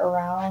were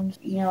around,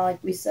 you know,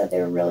 like we said, they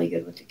were really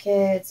good with the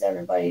kids.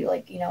 Everybody,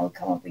 like, you know, would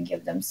come up and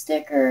give them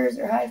stickers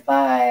or high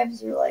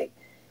fives, or like,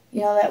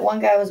 you know, that one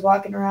guy was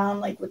walking around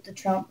like with the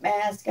Trump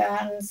mask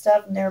on and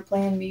stuff, and they were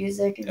playing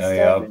music and stuff.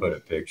 Yeah, I'll put a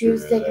picture. He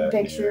was taking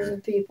pictures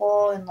of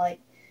people, and like,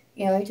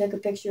 you know, he took a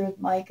picture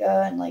with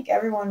Micah, and like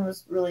everyone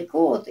was really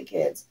cool with the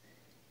kids.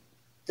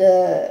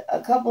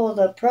 A couple of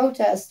the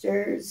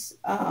protesters,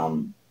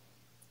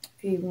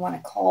 if you even want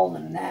to call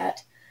them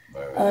that,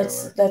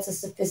 that's a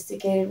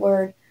sophisticated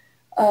word.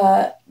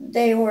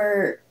 They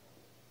were,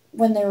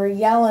 when they were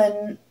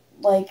yelling,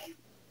 like,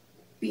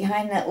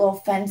 behind that little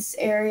fence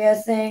area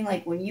thing,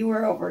 like when you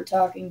were over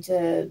talking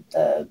to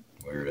the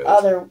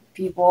other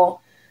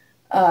people,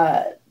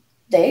 the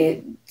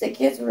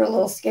kids were a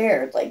little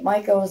scared. Like,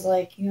 Micah was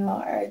like, you know,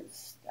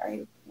 are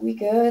we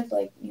good?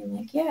 Like, you're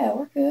like, yeah,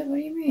 we're good. What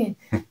do you mean?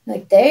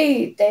 Like,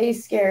 they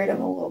scared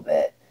him a little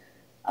bit.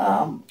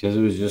 Because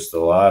it was just a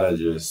lot of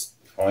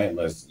just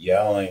pointless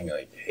yelling,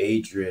 like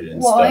hatred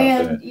and stuff. Well,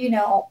 and, you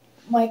know,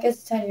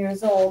 Micah's 10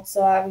 years old,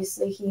 so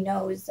obviously he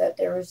knows that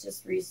there was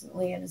just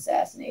recently an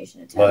assassination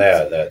attempt. Well,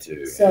 yeah, that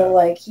too. So,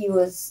 like, he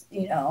was,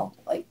 you know,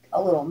 like,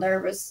 a little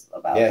nervous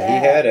about that. Yeah,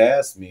 he had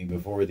asked me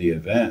before the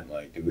event,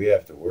 like, do we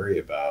have to worry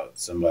about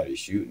somebody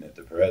shooting at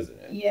the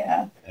president?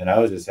 Yeah. And I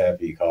was just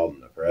happy he called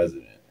him the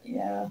president.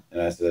 Yeah.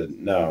 And I said,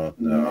 no,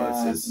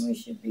 it's just, we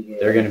should be good.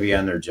 They're going to be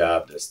on their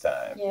job this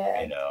time.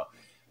 Yeah. You know?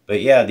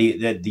 But yeah,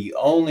 the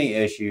only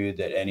issue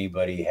that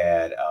anybody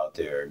had out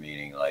there,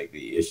 meaning like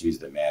the issues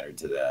that mattered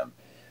to them,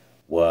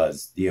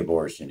 was the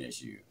abortion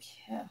issue.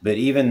 Yeah. But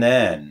even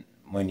then,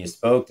 when you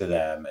spoke to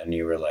them and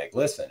you were like,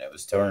 listen, it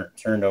was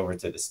turned over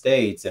to the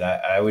states, and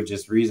I would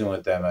just reason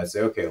with them. I'd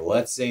say, okay,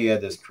 let's say you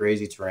had this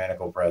crazy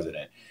tyrannical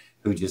president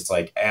who just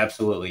like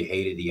absolutely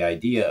hated the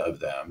idea of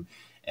them,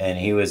 and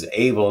he was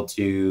able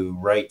to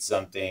write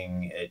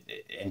something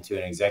into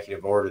an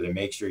executive order to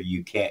make sure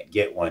you can't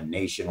get one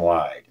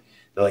nationwide.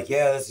 They're like,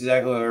 yeah, that's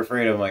exactly what we're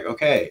afraid of. I'm like,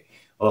 okay,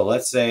 well,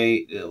 let's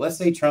say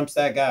Trump's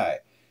that guy.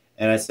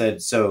 And I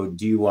said, so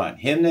do you want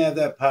him to have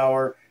that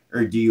power,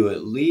 or do you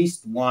at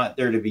least want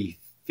there to be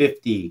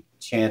 50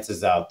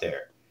 chances out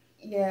there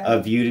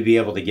of you to be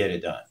able to get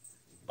it done?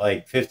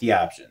 Like 50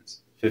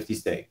 options, 50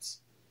 states.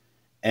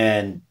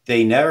 And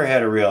they never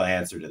had a real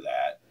answer to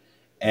that.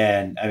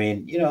 And I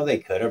mean, you know, they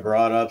could have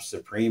brought up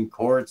Supreme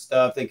Court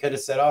stuff. They could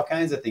have said all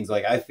kinds of things.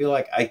 Like, I feel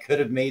like I could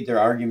have made their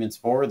arguments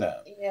for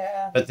them.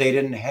 Yeah. But they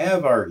didn't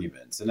have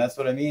arguments. And that's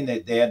what I mean.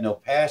 They had no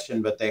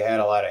passion, but they had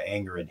a lot of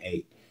anger and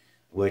hate,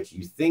 which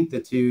you think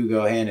the two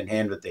go hand in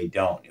hand, but they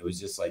don't. It was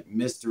just like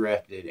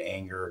misdirected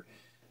anger.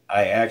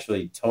 I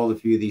actually told a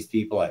few of these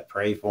people I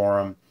pray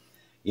for them,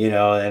 you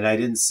know, and I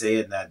didn't say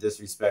it in that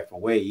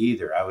disrespectful way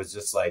either. I was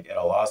just like at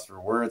a loss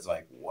for words,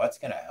 like, what's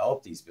going to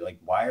help these people? Like,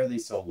 why are they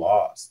so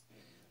lost?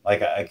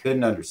 Like, I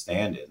couldn't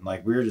understand it. And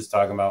like we were just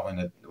talking about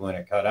when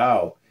it cut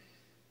out,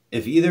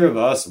 if either of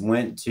us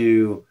went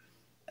to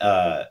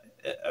a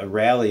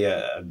rally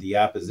of the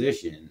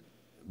opposition,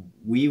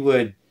 we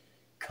would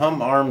come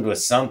armed with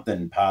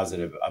something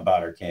positive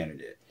about our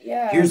candidate.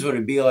 Yeah. Here's what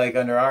it'd be like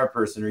under our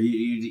person. Or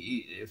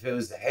you, if it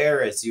was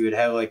Harris, you would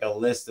have like a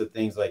list of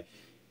things like,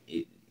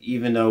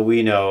 even though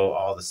we know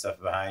all the stuff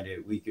behind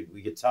it, we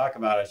could talk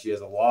about it. She has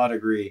a law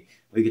degree.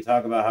 We could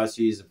talk about how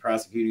she's a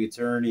prosecuting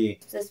attorney.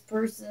 This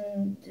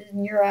person,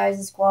 in your eyes,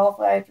 is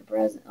qualified for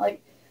president.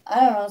 Like, I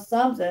don't know,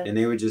 something. And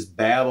they would just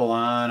babble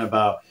on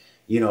about,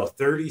 you know,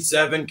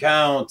 37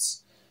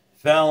 counts,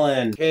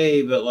 felon,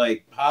 okay, but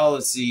like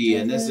policy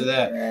and this or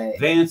that. Right.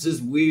 Vance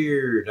is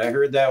weird. I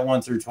heard that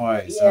once or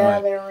twice. Yeah,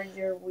 like, they were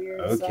your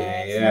weird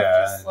okay, signs.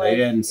 yeah. Like, they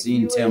hadn't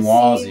seen Tim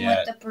Walz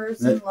yet. What the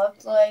person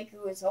looked like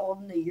who was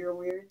holding the your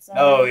weird sign.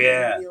 Oh,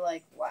 yeah. You'd be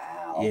like,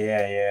 wow.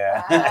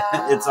 Yeah.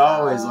 It's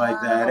always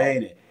like that,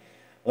 ain't it?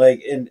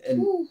 Like, and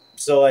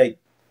so like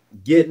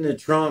getting to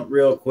Trump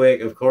real quick,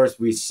 of course,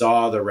 we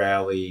saw the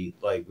rally.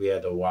 Like, we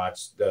had to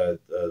watch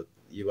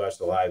you watched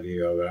the live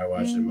video, but I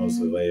watched it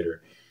mostly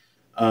later.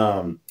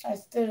 I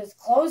stood as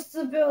close to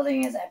the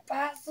building as I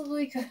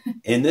possibly could.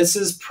 And this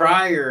is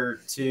prior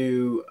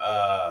to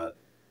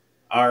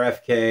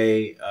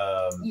RFK.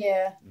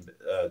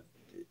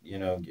 You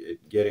know,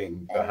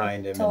 getting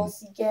behind him.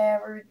 Tulsi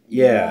Gabbard.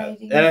 Yeah,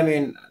 uniting. and I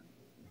mean,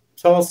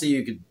 Tulsi,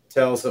 you could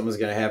tell something was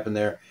going to happen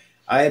there.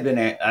 I had been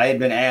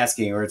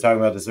asking. We were talking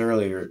about this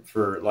earlier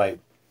for like,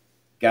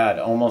 God,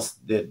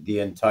 almost the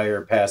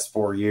entire past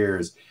 4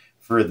 years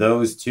for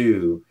those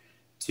two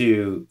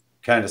to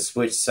kind of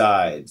switch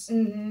sides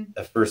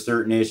for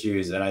certain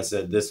issues. And I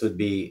said, this would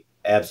be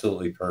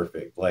absolutely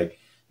perfect. Like,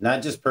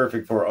 not just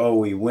perfect for,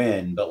 we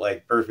win, but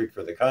like perfect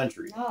for the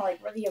country. No,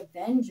 like we're the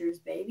Avengers,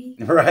 baby.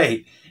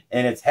 Right.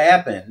 And it's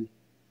happened.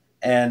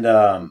 And,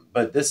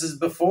 but this is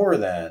before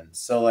then.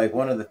 So like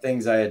one of the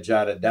things I had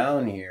jotted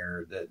down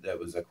here that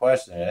was a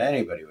question that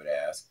anybody would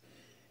ask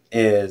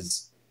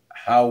is,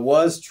 how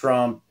was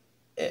Trump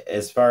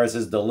as far as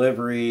his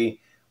delivery,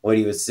 what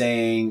he was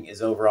saying,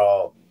 his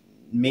overall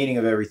meaning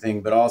of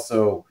everything, but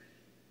also,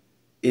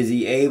 is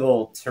he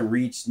able to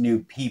reach new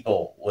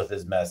people with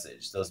his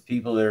message? Those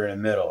people that are in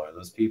the middle, or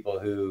those people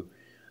who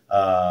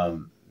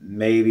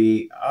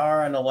maybe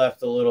are on the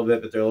left a little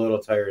bit, but they're a little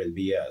tired of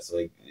BS.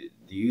 Like,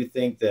 do you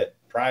think that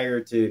prior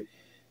to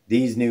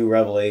these new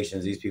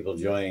revelations, these people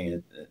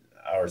joining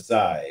our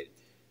side,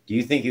 do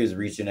you think he was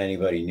reaching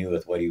anybody new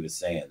with what he was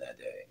saying that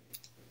day?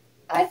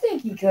 I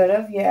think he could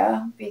have,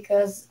 yeah,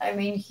 because, I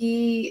mean,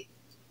 he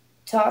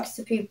talks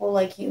to people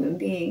like human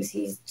beings.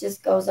 He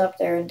just goes up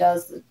there and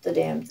does the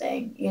damn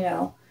thing, you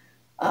know.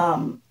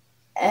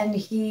 And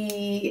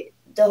the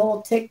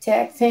whole Tic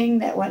Tac thing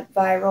that went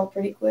viral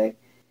pretty quick.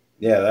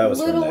 Yeah, that was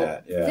little from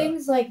that. Yeah.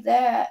 Things like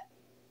that,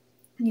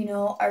 you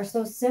know, are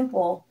so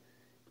simple,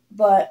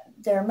 but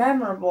they're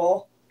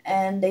memorable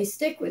and they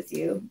stick with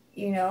you,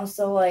 you know.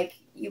 So like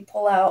you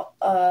pull out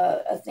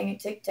a thing of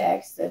Tic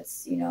Tacs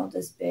that's, you know,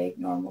 this big,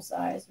 normal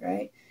size,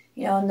 right?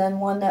 You know, and then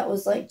one that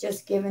was like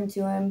just given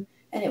to him,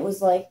 and it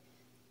was like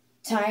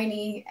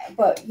tiny,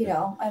 but you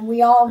know, and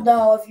we all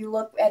know if you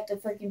look at the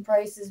freaking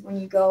prices when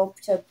you go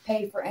to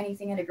pay for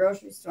anything at a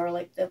grocery store,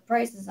 like the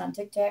prices on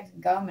Tic Tacs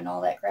and gum and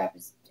all that crap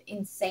is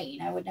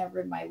insane. I would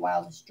never in my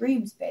wildest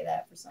dreams pay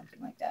that for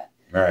something like that.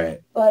 Right.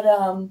 But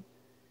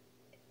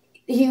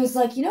he was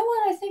like, you know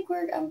what? I think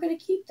I'm going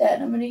to keep that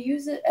and I'm going to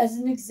use it as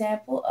an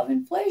example of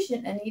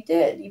inflation. And he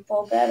did. He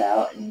pulled that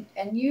out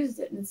and used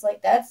it. And it's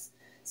like, that's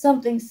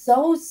something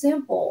so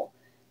simple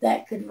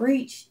that could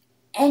reach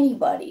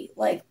anybody.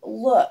 Like,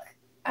 look,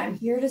 I'm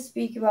here to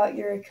speak about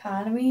your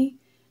economy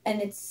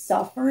and it's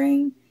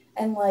suffering.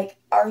 And like,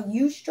 are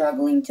you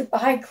struggling to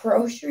buy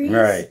groceries?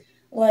 Right.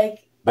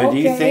 Like, but okay.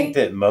 Do you think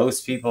that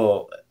most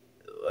people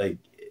like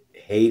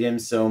hate him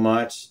so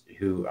much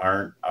who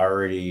aren't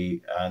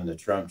already on the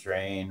Trump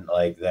train,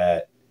 like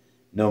that.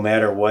 No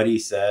matter what he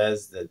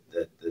says,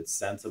 that's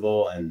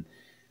sensible, and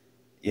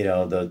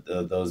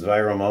those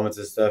viral moments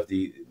and stuff. Do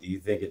you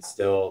think it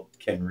still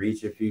can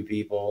reach a few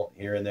people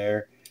here and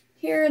there?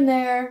 Here and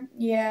there,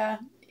 yeah.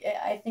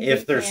 I think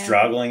If they're can.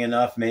 struggling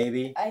enough,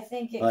 maybe. I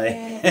think it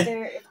can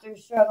if they're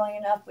struggling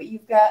enough. But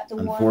you've got the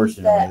ones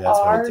Unfortunately, that that's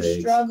what it are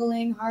takes.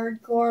 struggling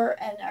hardcore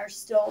and are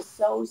still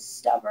so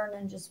stubborn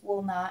and just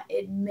will not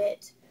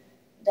admit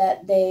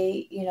that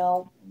they,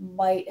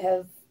 might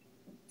have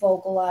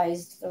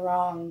vocalized the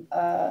wrong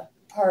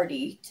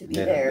party to be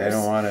theirs. They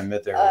don't want to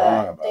admit they're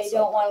wrong about They something.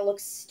 don't want to look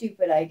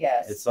stupid, I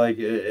guess. It's like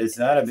it's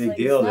not a big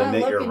deal to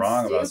admit you're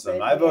wrong about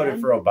something. I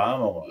voted for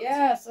Obama once.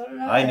 Yeah, so did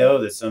I. I know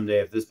that someday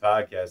if this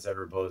podcast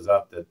ever blows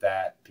up,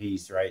 that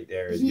piece right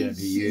there is going to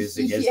be used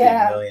against me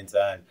a million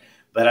times.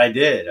 But I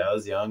did. I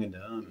was young and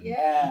dumb.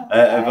 Yeah.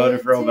 I voted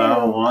for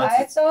Obama once.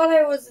 I thought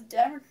I was a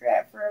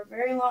Democrat for a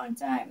very long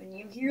time, and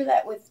you hear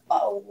that with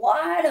a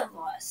lot of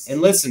us.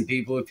 And listen,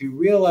 people, if you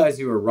realize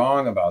you were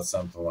wrong about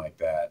something like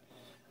that,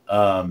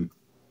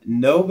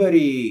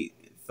 nobody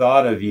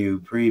thought of you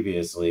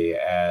previously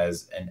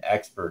as an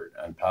expert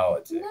on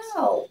politics.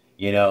 No.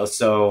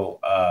 So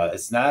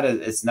it's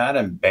not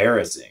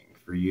embarrassing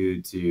for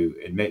you to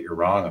admit you're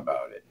wrong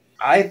about it.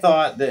 I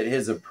thought that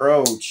his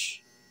approach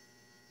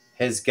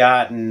has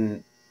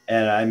gotten,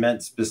 and I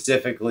meant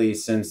specifically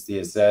since the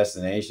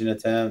assassination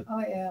attempt.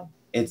 Oh yeah.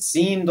 It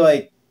seemed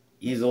like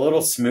he's a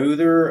little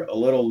smoother, a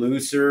little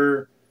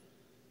looser,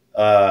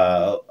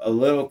 a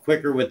little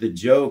quicker with the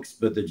jokes,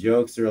 but the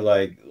jokes are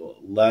like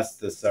less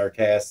the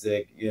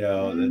sarcastic,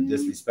 the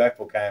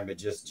disrespectful kind, but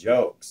just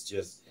jokes,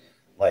 just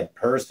like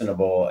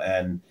personable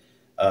and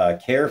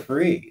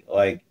carefree,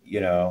 like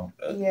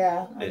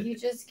he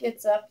just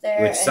gets up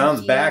there, which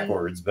sounds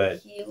backwards, but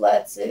he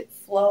lets it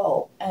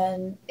flow,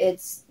 and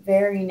it's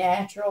very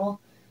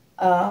natural,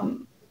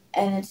 and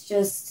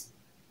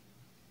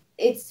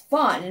it's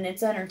fun and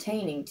it's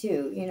entertaining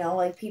too.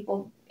 Like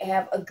people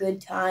have a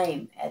good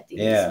time at these.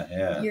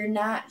 Yeah. You're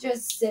not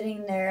just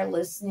sitting there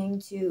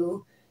listening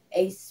to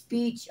a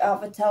speech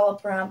off a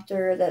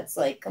teleprompter that's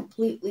like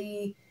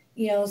completely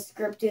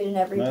scripted in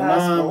every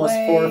possible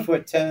way. My mom was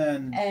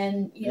 4'10",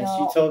 and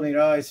she told me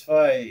to always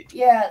fight.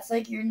 Yeah, it's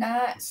like you're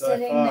not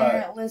sitting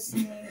there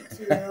listening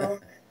to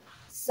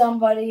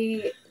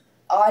somebody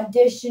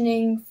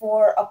auditioning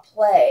for a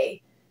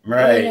play,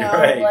 right?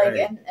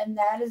 And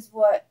that is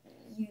what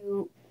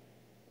you,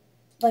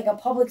 like a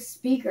public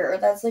speaker.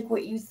 That's like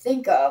what you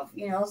think of.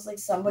 It's like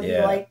somebody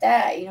like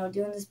that.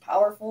 Doing this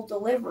powerful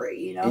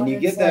delivery. And you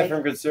get that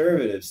from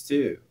conservatives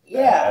too.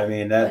 Yeah, I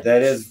mean that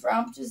is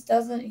Trump just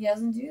doesn't. He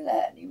doesn't do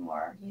that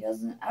anymore. He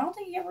doesn't. I don't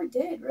think he ever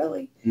did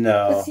really.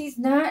 No, because he's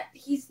not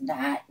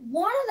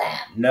one of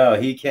them. No,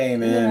 he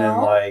came in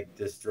and like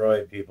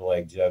destroyed people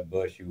like Jeb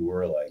Bush who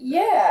were like that.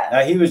 Yeah.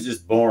 Now he was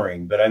just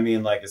boring, but I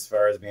mean, like as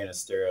far as being a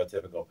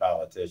stereotypical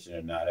politician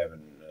and not having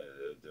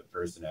the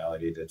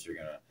personality that you're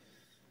gonna.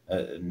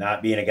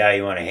 Not being a guy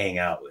you want to hang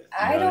out with.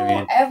 I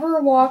don't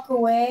ever walk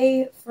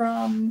away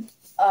from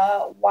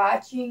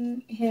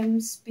watching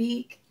him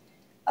speak,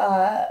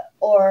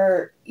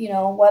 or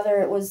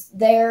whether it was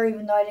there,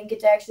 even though I didn't get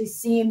to actually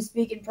see him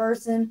speak in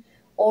person,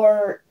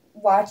 or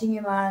watching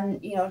him on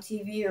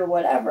TV or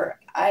whatever.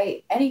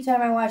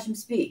 Anytime I watch him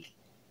speak,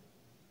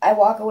 I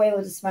walk away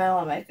with a smile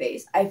on my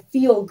face. I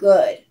feel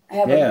good. I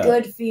have a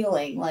good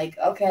feeling. Like,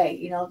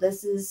 okay,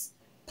 this is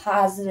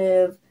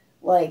positive.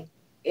 Like.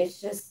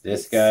 It's just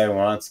this guy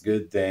wants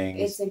good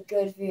things. It's a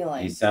good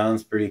feeling. He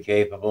sounds pretty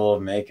capable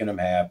of making them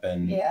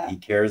happen. Yeah. He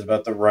cares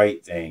about the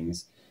right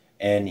things,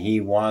 and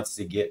he wants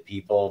to get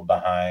people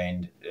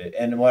behind.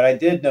 And what I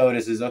did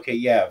notice is, okay,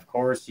 yeah, of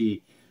course a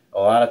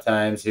lot of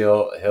times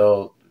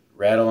he'll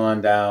rattle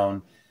on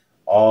down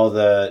all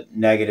the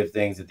negative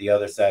things that the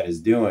other side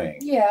is doing.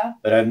 Yeah.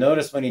 But I've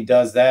noticed when he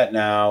does that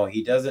now,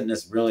 he does it in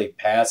this really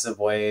passive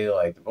way,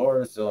 like the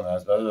border is still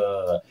not, blah, blah,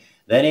 blah, blah.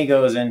 Then he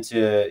goes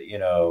into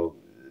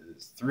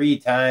 3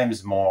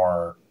 times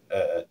more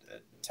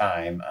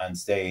time on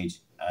stage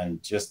on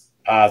just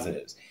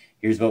positives.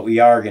 Here's what we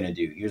are going to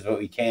do. Here's what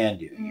we can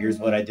do. Mm-hmm. Here's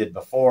what I did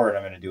before and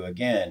I'm going to do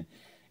again.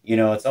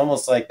 It's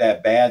almost like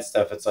that bad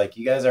stuff. It's like,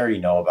 you guys already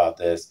know about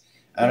this.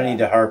 I don't need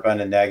to harp on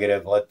the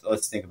negative.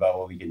 Let's think about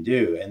what we can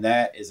do. And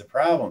that is a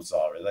problem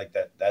solver. Like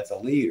that's a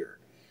leader,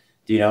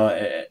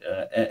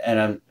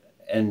 and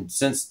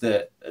since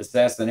the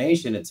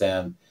assassination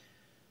attempt,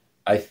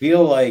 I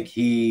feel like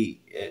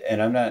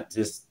and I'm not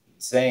just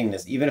saying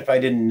this, even if I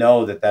didn't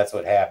know that that's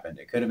what happened,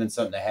 it could have been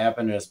something that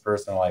happened in his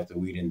personal life that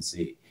we didn't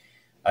see.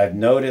 I've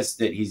noticed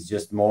that he's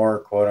just more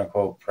quote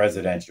unquote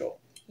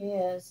presidential. He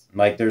is.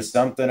 Like there's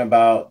something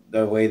about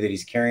the way that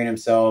he's carrying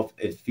himself.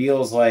 It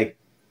feels like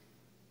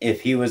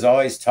if he was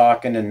always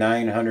talking to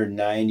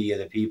 990 of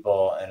the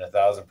people in a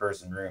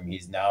 1,000-person room,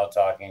 he's now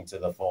talking to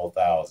the full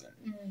 1,000.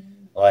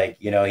 Mm-hmm. Like,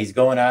 he's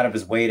going out of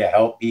his way to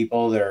help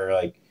people that are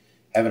like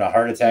having a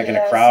heart attack in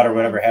a crowd or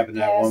whatever happened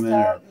to that woman.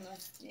 Or,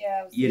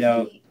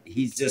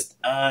 he's just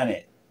on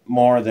it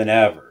more than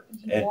ever.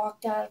 He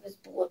walked out of his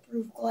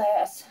bulletproof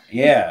glass.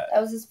 Yeah.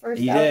 That was his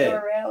first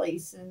outdoor rally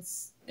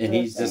since. And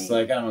he's just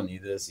like, I don't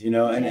need this, you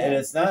know. And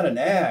it's not an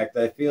act.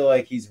 I feel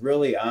like he's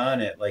really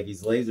on it. Like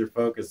he's laser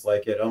focused.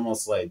 Like it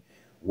almost like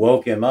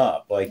woke him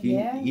up. Like he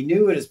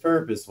knew what his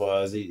purpose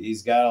was.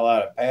 He's got a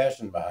lot of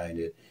passion behind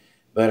it.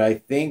 But I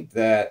think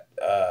that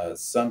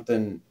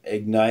something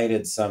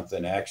ignited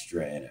something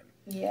extra in him.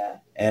 Yeah.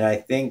 And I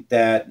think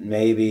that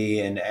maybe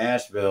in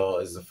Asheville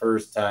is the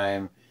first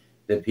time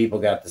that people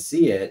got to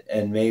see it.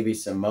 And maybe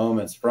some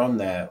moments from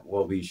that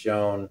will be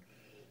shown,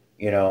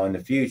 you know, in the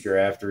future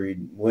after he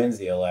wins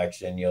the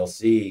election. You'll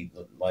see,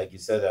 like you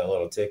said, that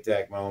little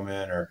tic-tac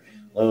moment or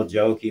little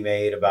joke he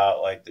made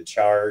about like the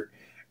chart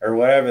or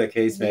whatever the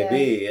case may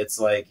be. It's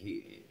like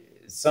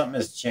something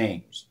has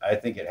changed. I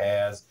think it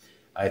has.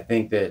 I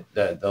think that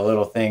the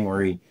little thing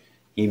where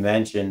he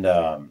mentioned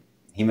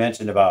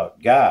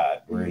about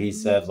God, where he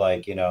said,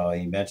 like, you know,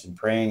 he mentioned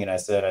praying, and I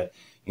said,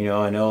 you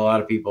know, I know a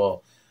lot of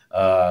people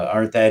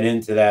aren't that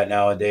into that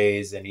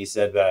nowadays, and he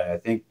said, but I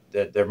think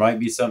that there might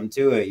be something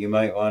to it. You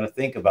might want to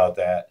think about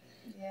that.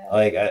 Yeah.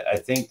 Like I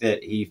think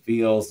that he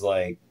feels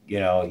like, you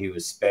know, he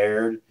was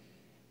spared,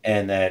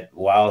 and that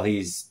while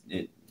he's,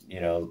 you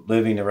know,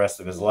 living the rest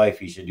of his life,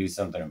 he should do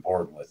something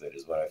important with it,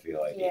 is what I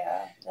feel like.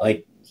 Yeah.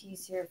 Like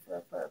he's here for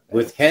a purpose.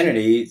 With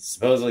Kennedy,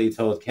 supposedly he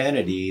told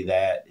Kennedy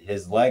that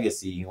his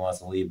legacy he wants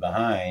to leave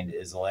behind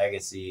is a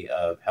legacy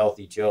of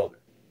healthy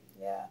children.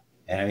 Yeah.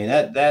 And I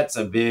mean, that's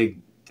a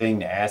big thing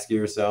to ask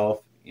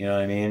yourself. You know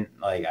what I mean?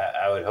 Like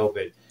I would hope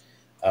it,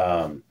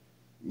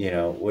 you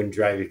know, wouldn't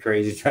drive you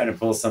crazy trying to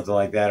pull something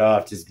like that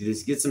off. Just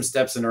get some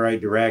steps in the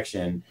right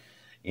direction.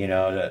 You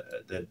know,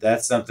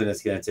 that's something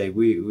that's going to take.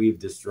 We've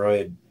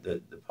destroyed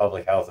the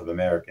public health of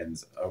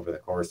Americans over the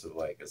course of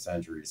like a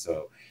century.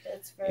 So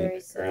that's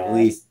very sad. Or at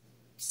least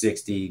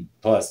 60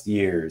 plus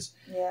years.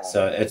 Yeah.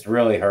 So it's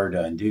really hard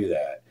to undo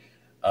that.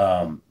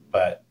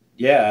 But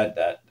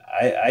yeah,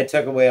 I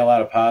took away a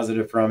lot of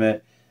positive from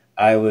it.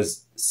 I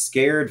was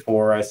scared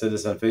for, I said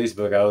this on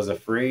Facebook, I was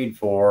afraid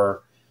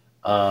for,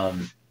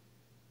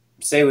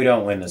 say we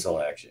don't win this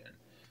election.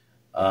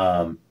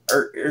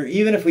 Or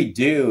even if we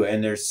do,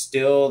 and there's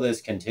still this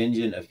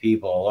contingent of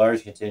people, a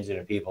large contingent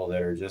of people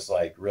that are just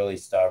like really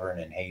stubborn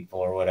and hateful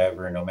or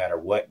whatever, and no matter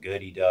what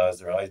good he does,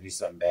 there'll always be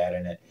something bad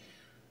in it.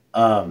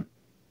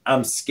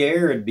 I'm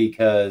scared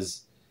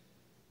because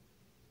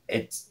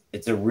it's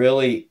a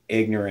really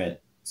ignorant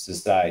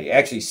society,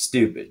 actually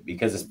stupid,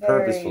 because it's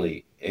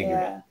purposefully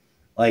ignorant. Yeah.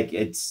 Like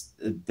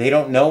they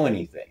don't know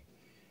anything.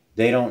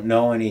 They don't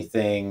know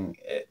anything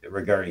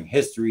regarding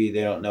history.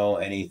 They don't know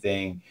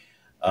anything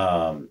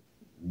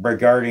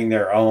regarding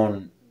their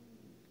own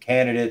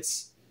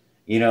candidates.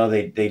 You know,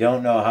 they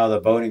don't know how the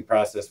voting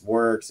process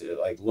works,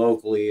 like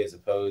locally as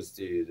opposed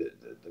to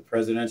the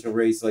presidential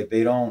race. Like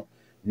they don't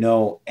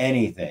know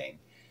anything.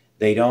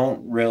 They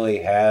don't really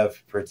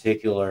have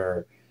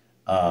particular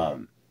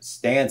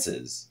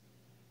stances.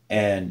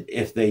 And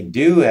if they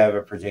do have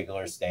a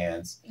particular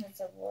stance,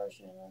 it's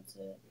abortion. That's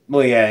it.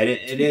 Well, yeah,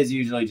 it is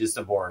usually just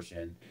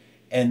abortion.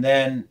 And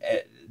then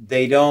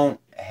they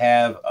don't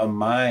have a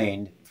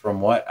mind,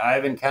 from what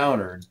I've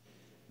encountered,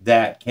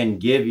 that can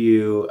give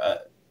you,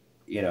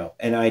 you know,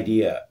 an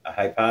idea, a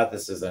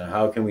hypothesis on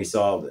how can we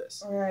solve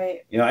this.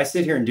 Right. You know, I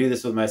sit here and do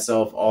this with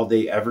myself all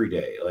day, every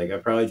day. Like I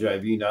probably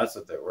drive you nuts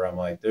with it, where I'm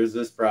like, there's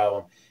this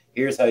problem.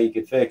 Here's how you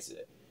could fix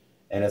it.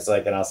 And it's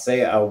like, and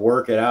I'll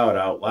work it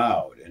out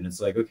loud. And it's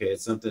like, okay,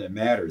 it's something that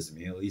matters to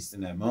me, at least in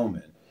that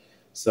moment.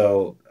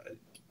 So,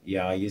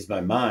 yeah, I use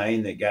my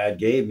mind that God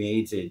gave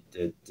me to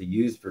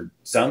use for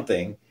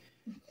something.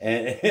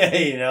 And,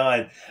 you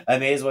know, I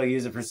may as well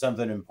use it for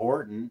something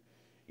important,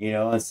 you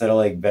know, instead of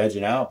like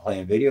vegging out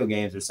playing video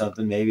games or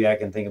something. Maybe I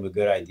can think of a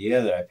good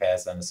idea that I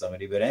pass on to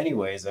somebody. But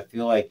anyways, I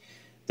feel like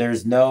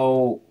there's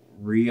no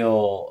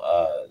real,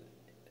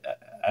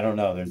 I don't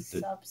know. There's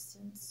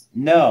substance.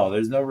 No,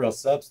 there's no real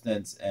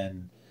substance.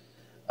 And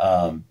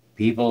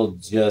people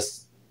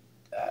just,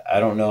 I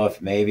don't know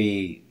if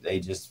maybe they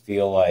just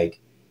feel like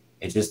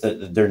it's just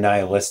that they're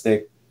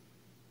nihilistic.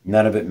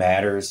 None of it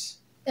matters.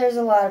 There's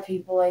a lot of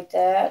people like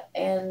that.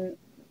 And,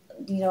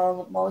 you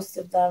know, most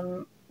of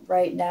them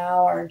right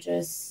now are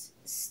just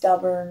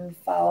stubborn,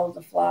 follow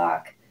the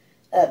flock.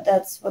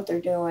 That's what they're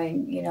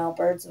doing, you know,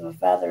 birds of a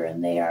feather,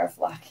 and they are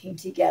flocking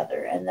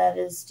together. And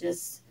that's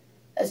just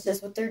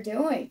what they're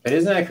doing. But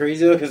isn't that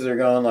crazy though? Because they're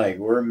going like,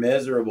 we're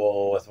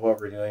miserable with what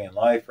we're doing in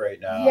life right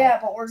now. Yeah,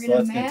 but we're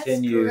going to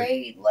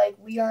masquerade like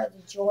we are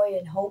the joy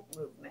and hope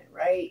movement,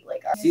 right?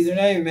 Like, see, they're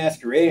not even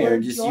masquerading; they're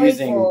just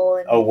using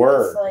a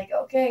word. It's like,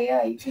 okay,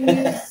 yeah, you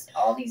can use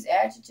all these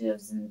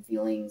adjectives and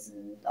feelings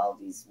and all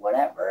these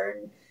whatever,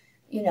 and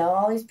you know,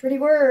 all these pretty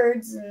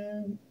words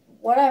and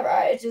whatever.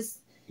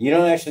 You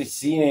don't actually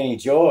see any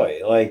joy,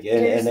 like,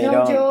 and they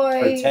don't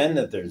joy. Pretend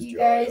that there's joy.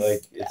 Guys,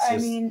 like, it's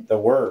just the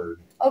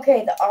word.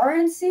 Okay, the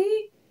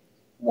RNC,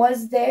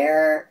 was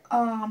there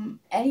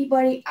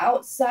anybody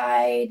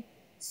outside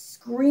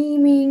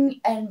screaming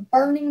and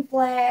burning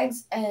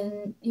flags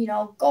and, you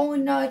know,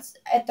 going nuts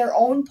at their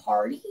own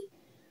party?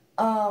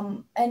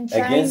 and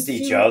trying against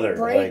each to other,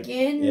 break like,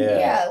 in. yeah.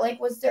 Yeah, like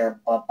was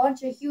there a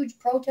bunch of huge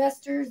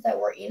protesters that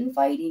were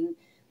infighting,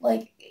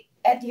 like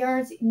at the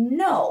RNC?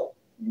 No,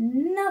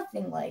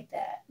 nothing like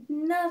that.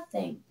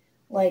 Nothing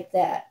like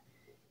that.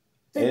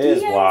 The It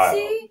is wild.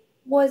 DNC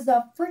was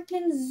a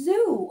freaking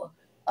zoo.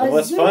 And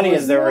what's funny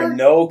is there were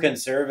no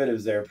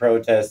conservatives there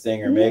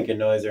protesting or making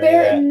noise or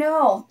anything.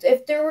 No,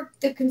 if there were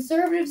the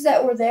conservatives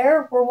that were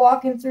there were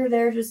walking through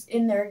there just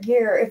in their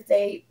gear, if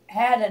they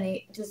had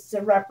any, just to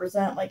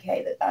represent, like,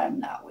 hey, that I'm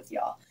not with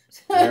y'all.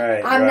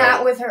 Right, I'm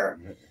not with her.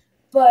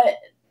 But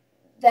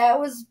that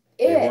was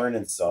it. They weren't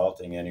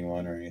insulting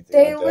anyone or anything.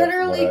 They like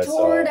literally that,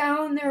 tore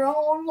down their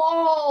own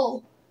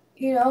wall.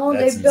 You know,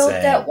 That's they built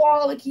insane. that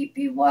wall to keep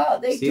people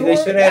out. They should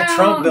have had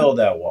Trump build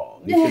that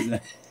wall.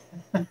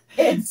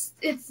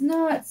 It's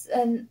nuts,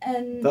 and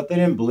I thought they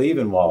didn't believe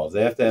in walls.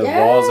 They have to have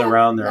walls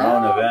around their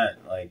own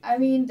event. Like, I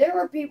mean, there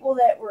were people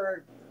that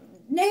were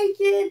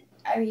naked.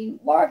 I mean,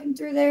 walking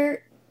through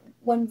there.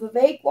 When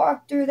Vivek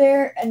walked through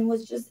there and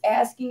was just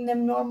asking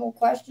them normal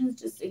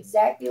questions, just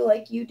exactly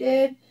like you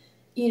did,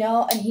 you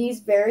know, and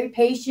he's very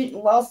patient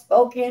and well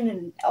spoken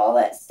and all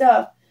that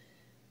stuff.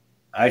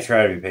 I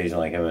try to be patient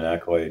like him, and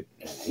not quite.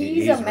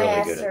 He's a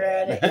master really good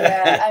at it.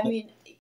 Yeah, I mean,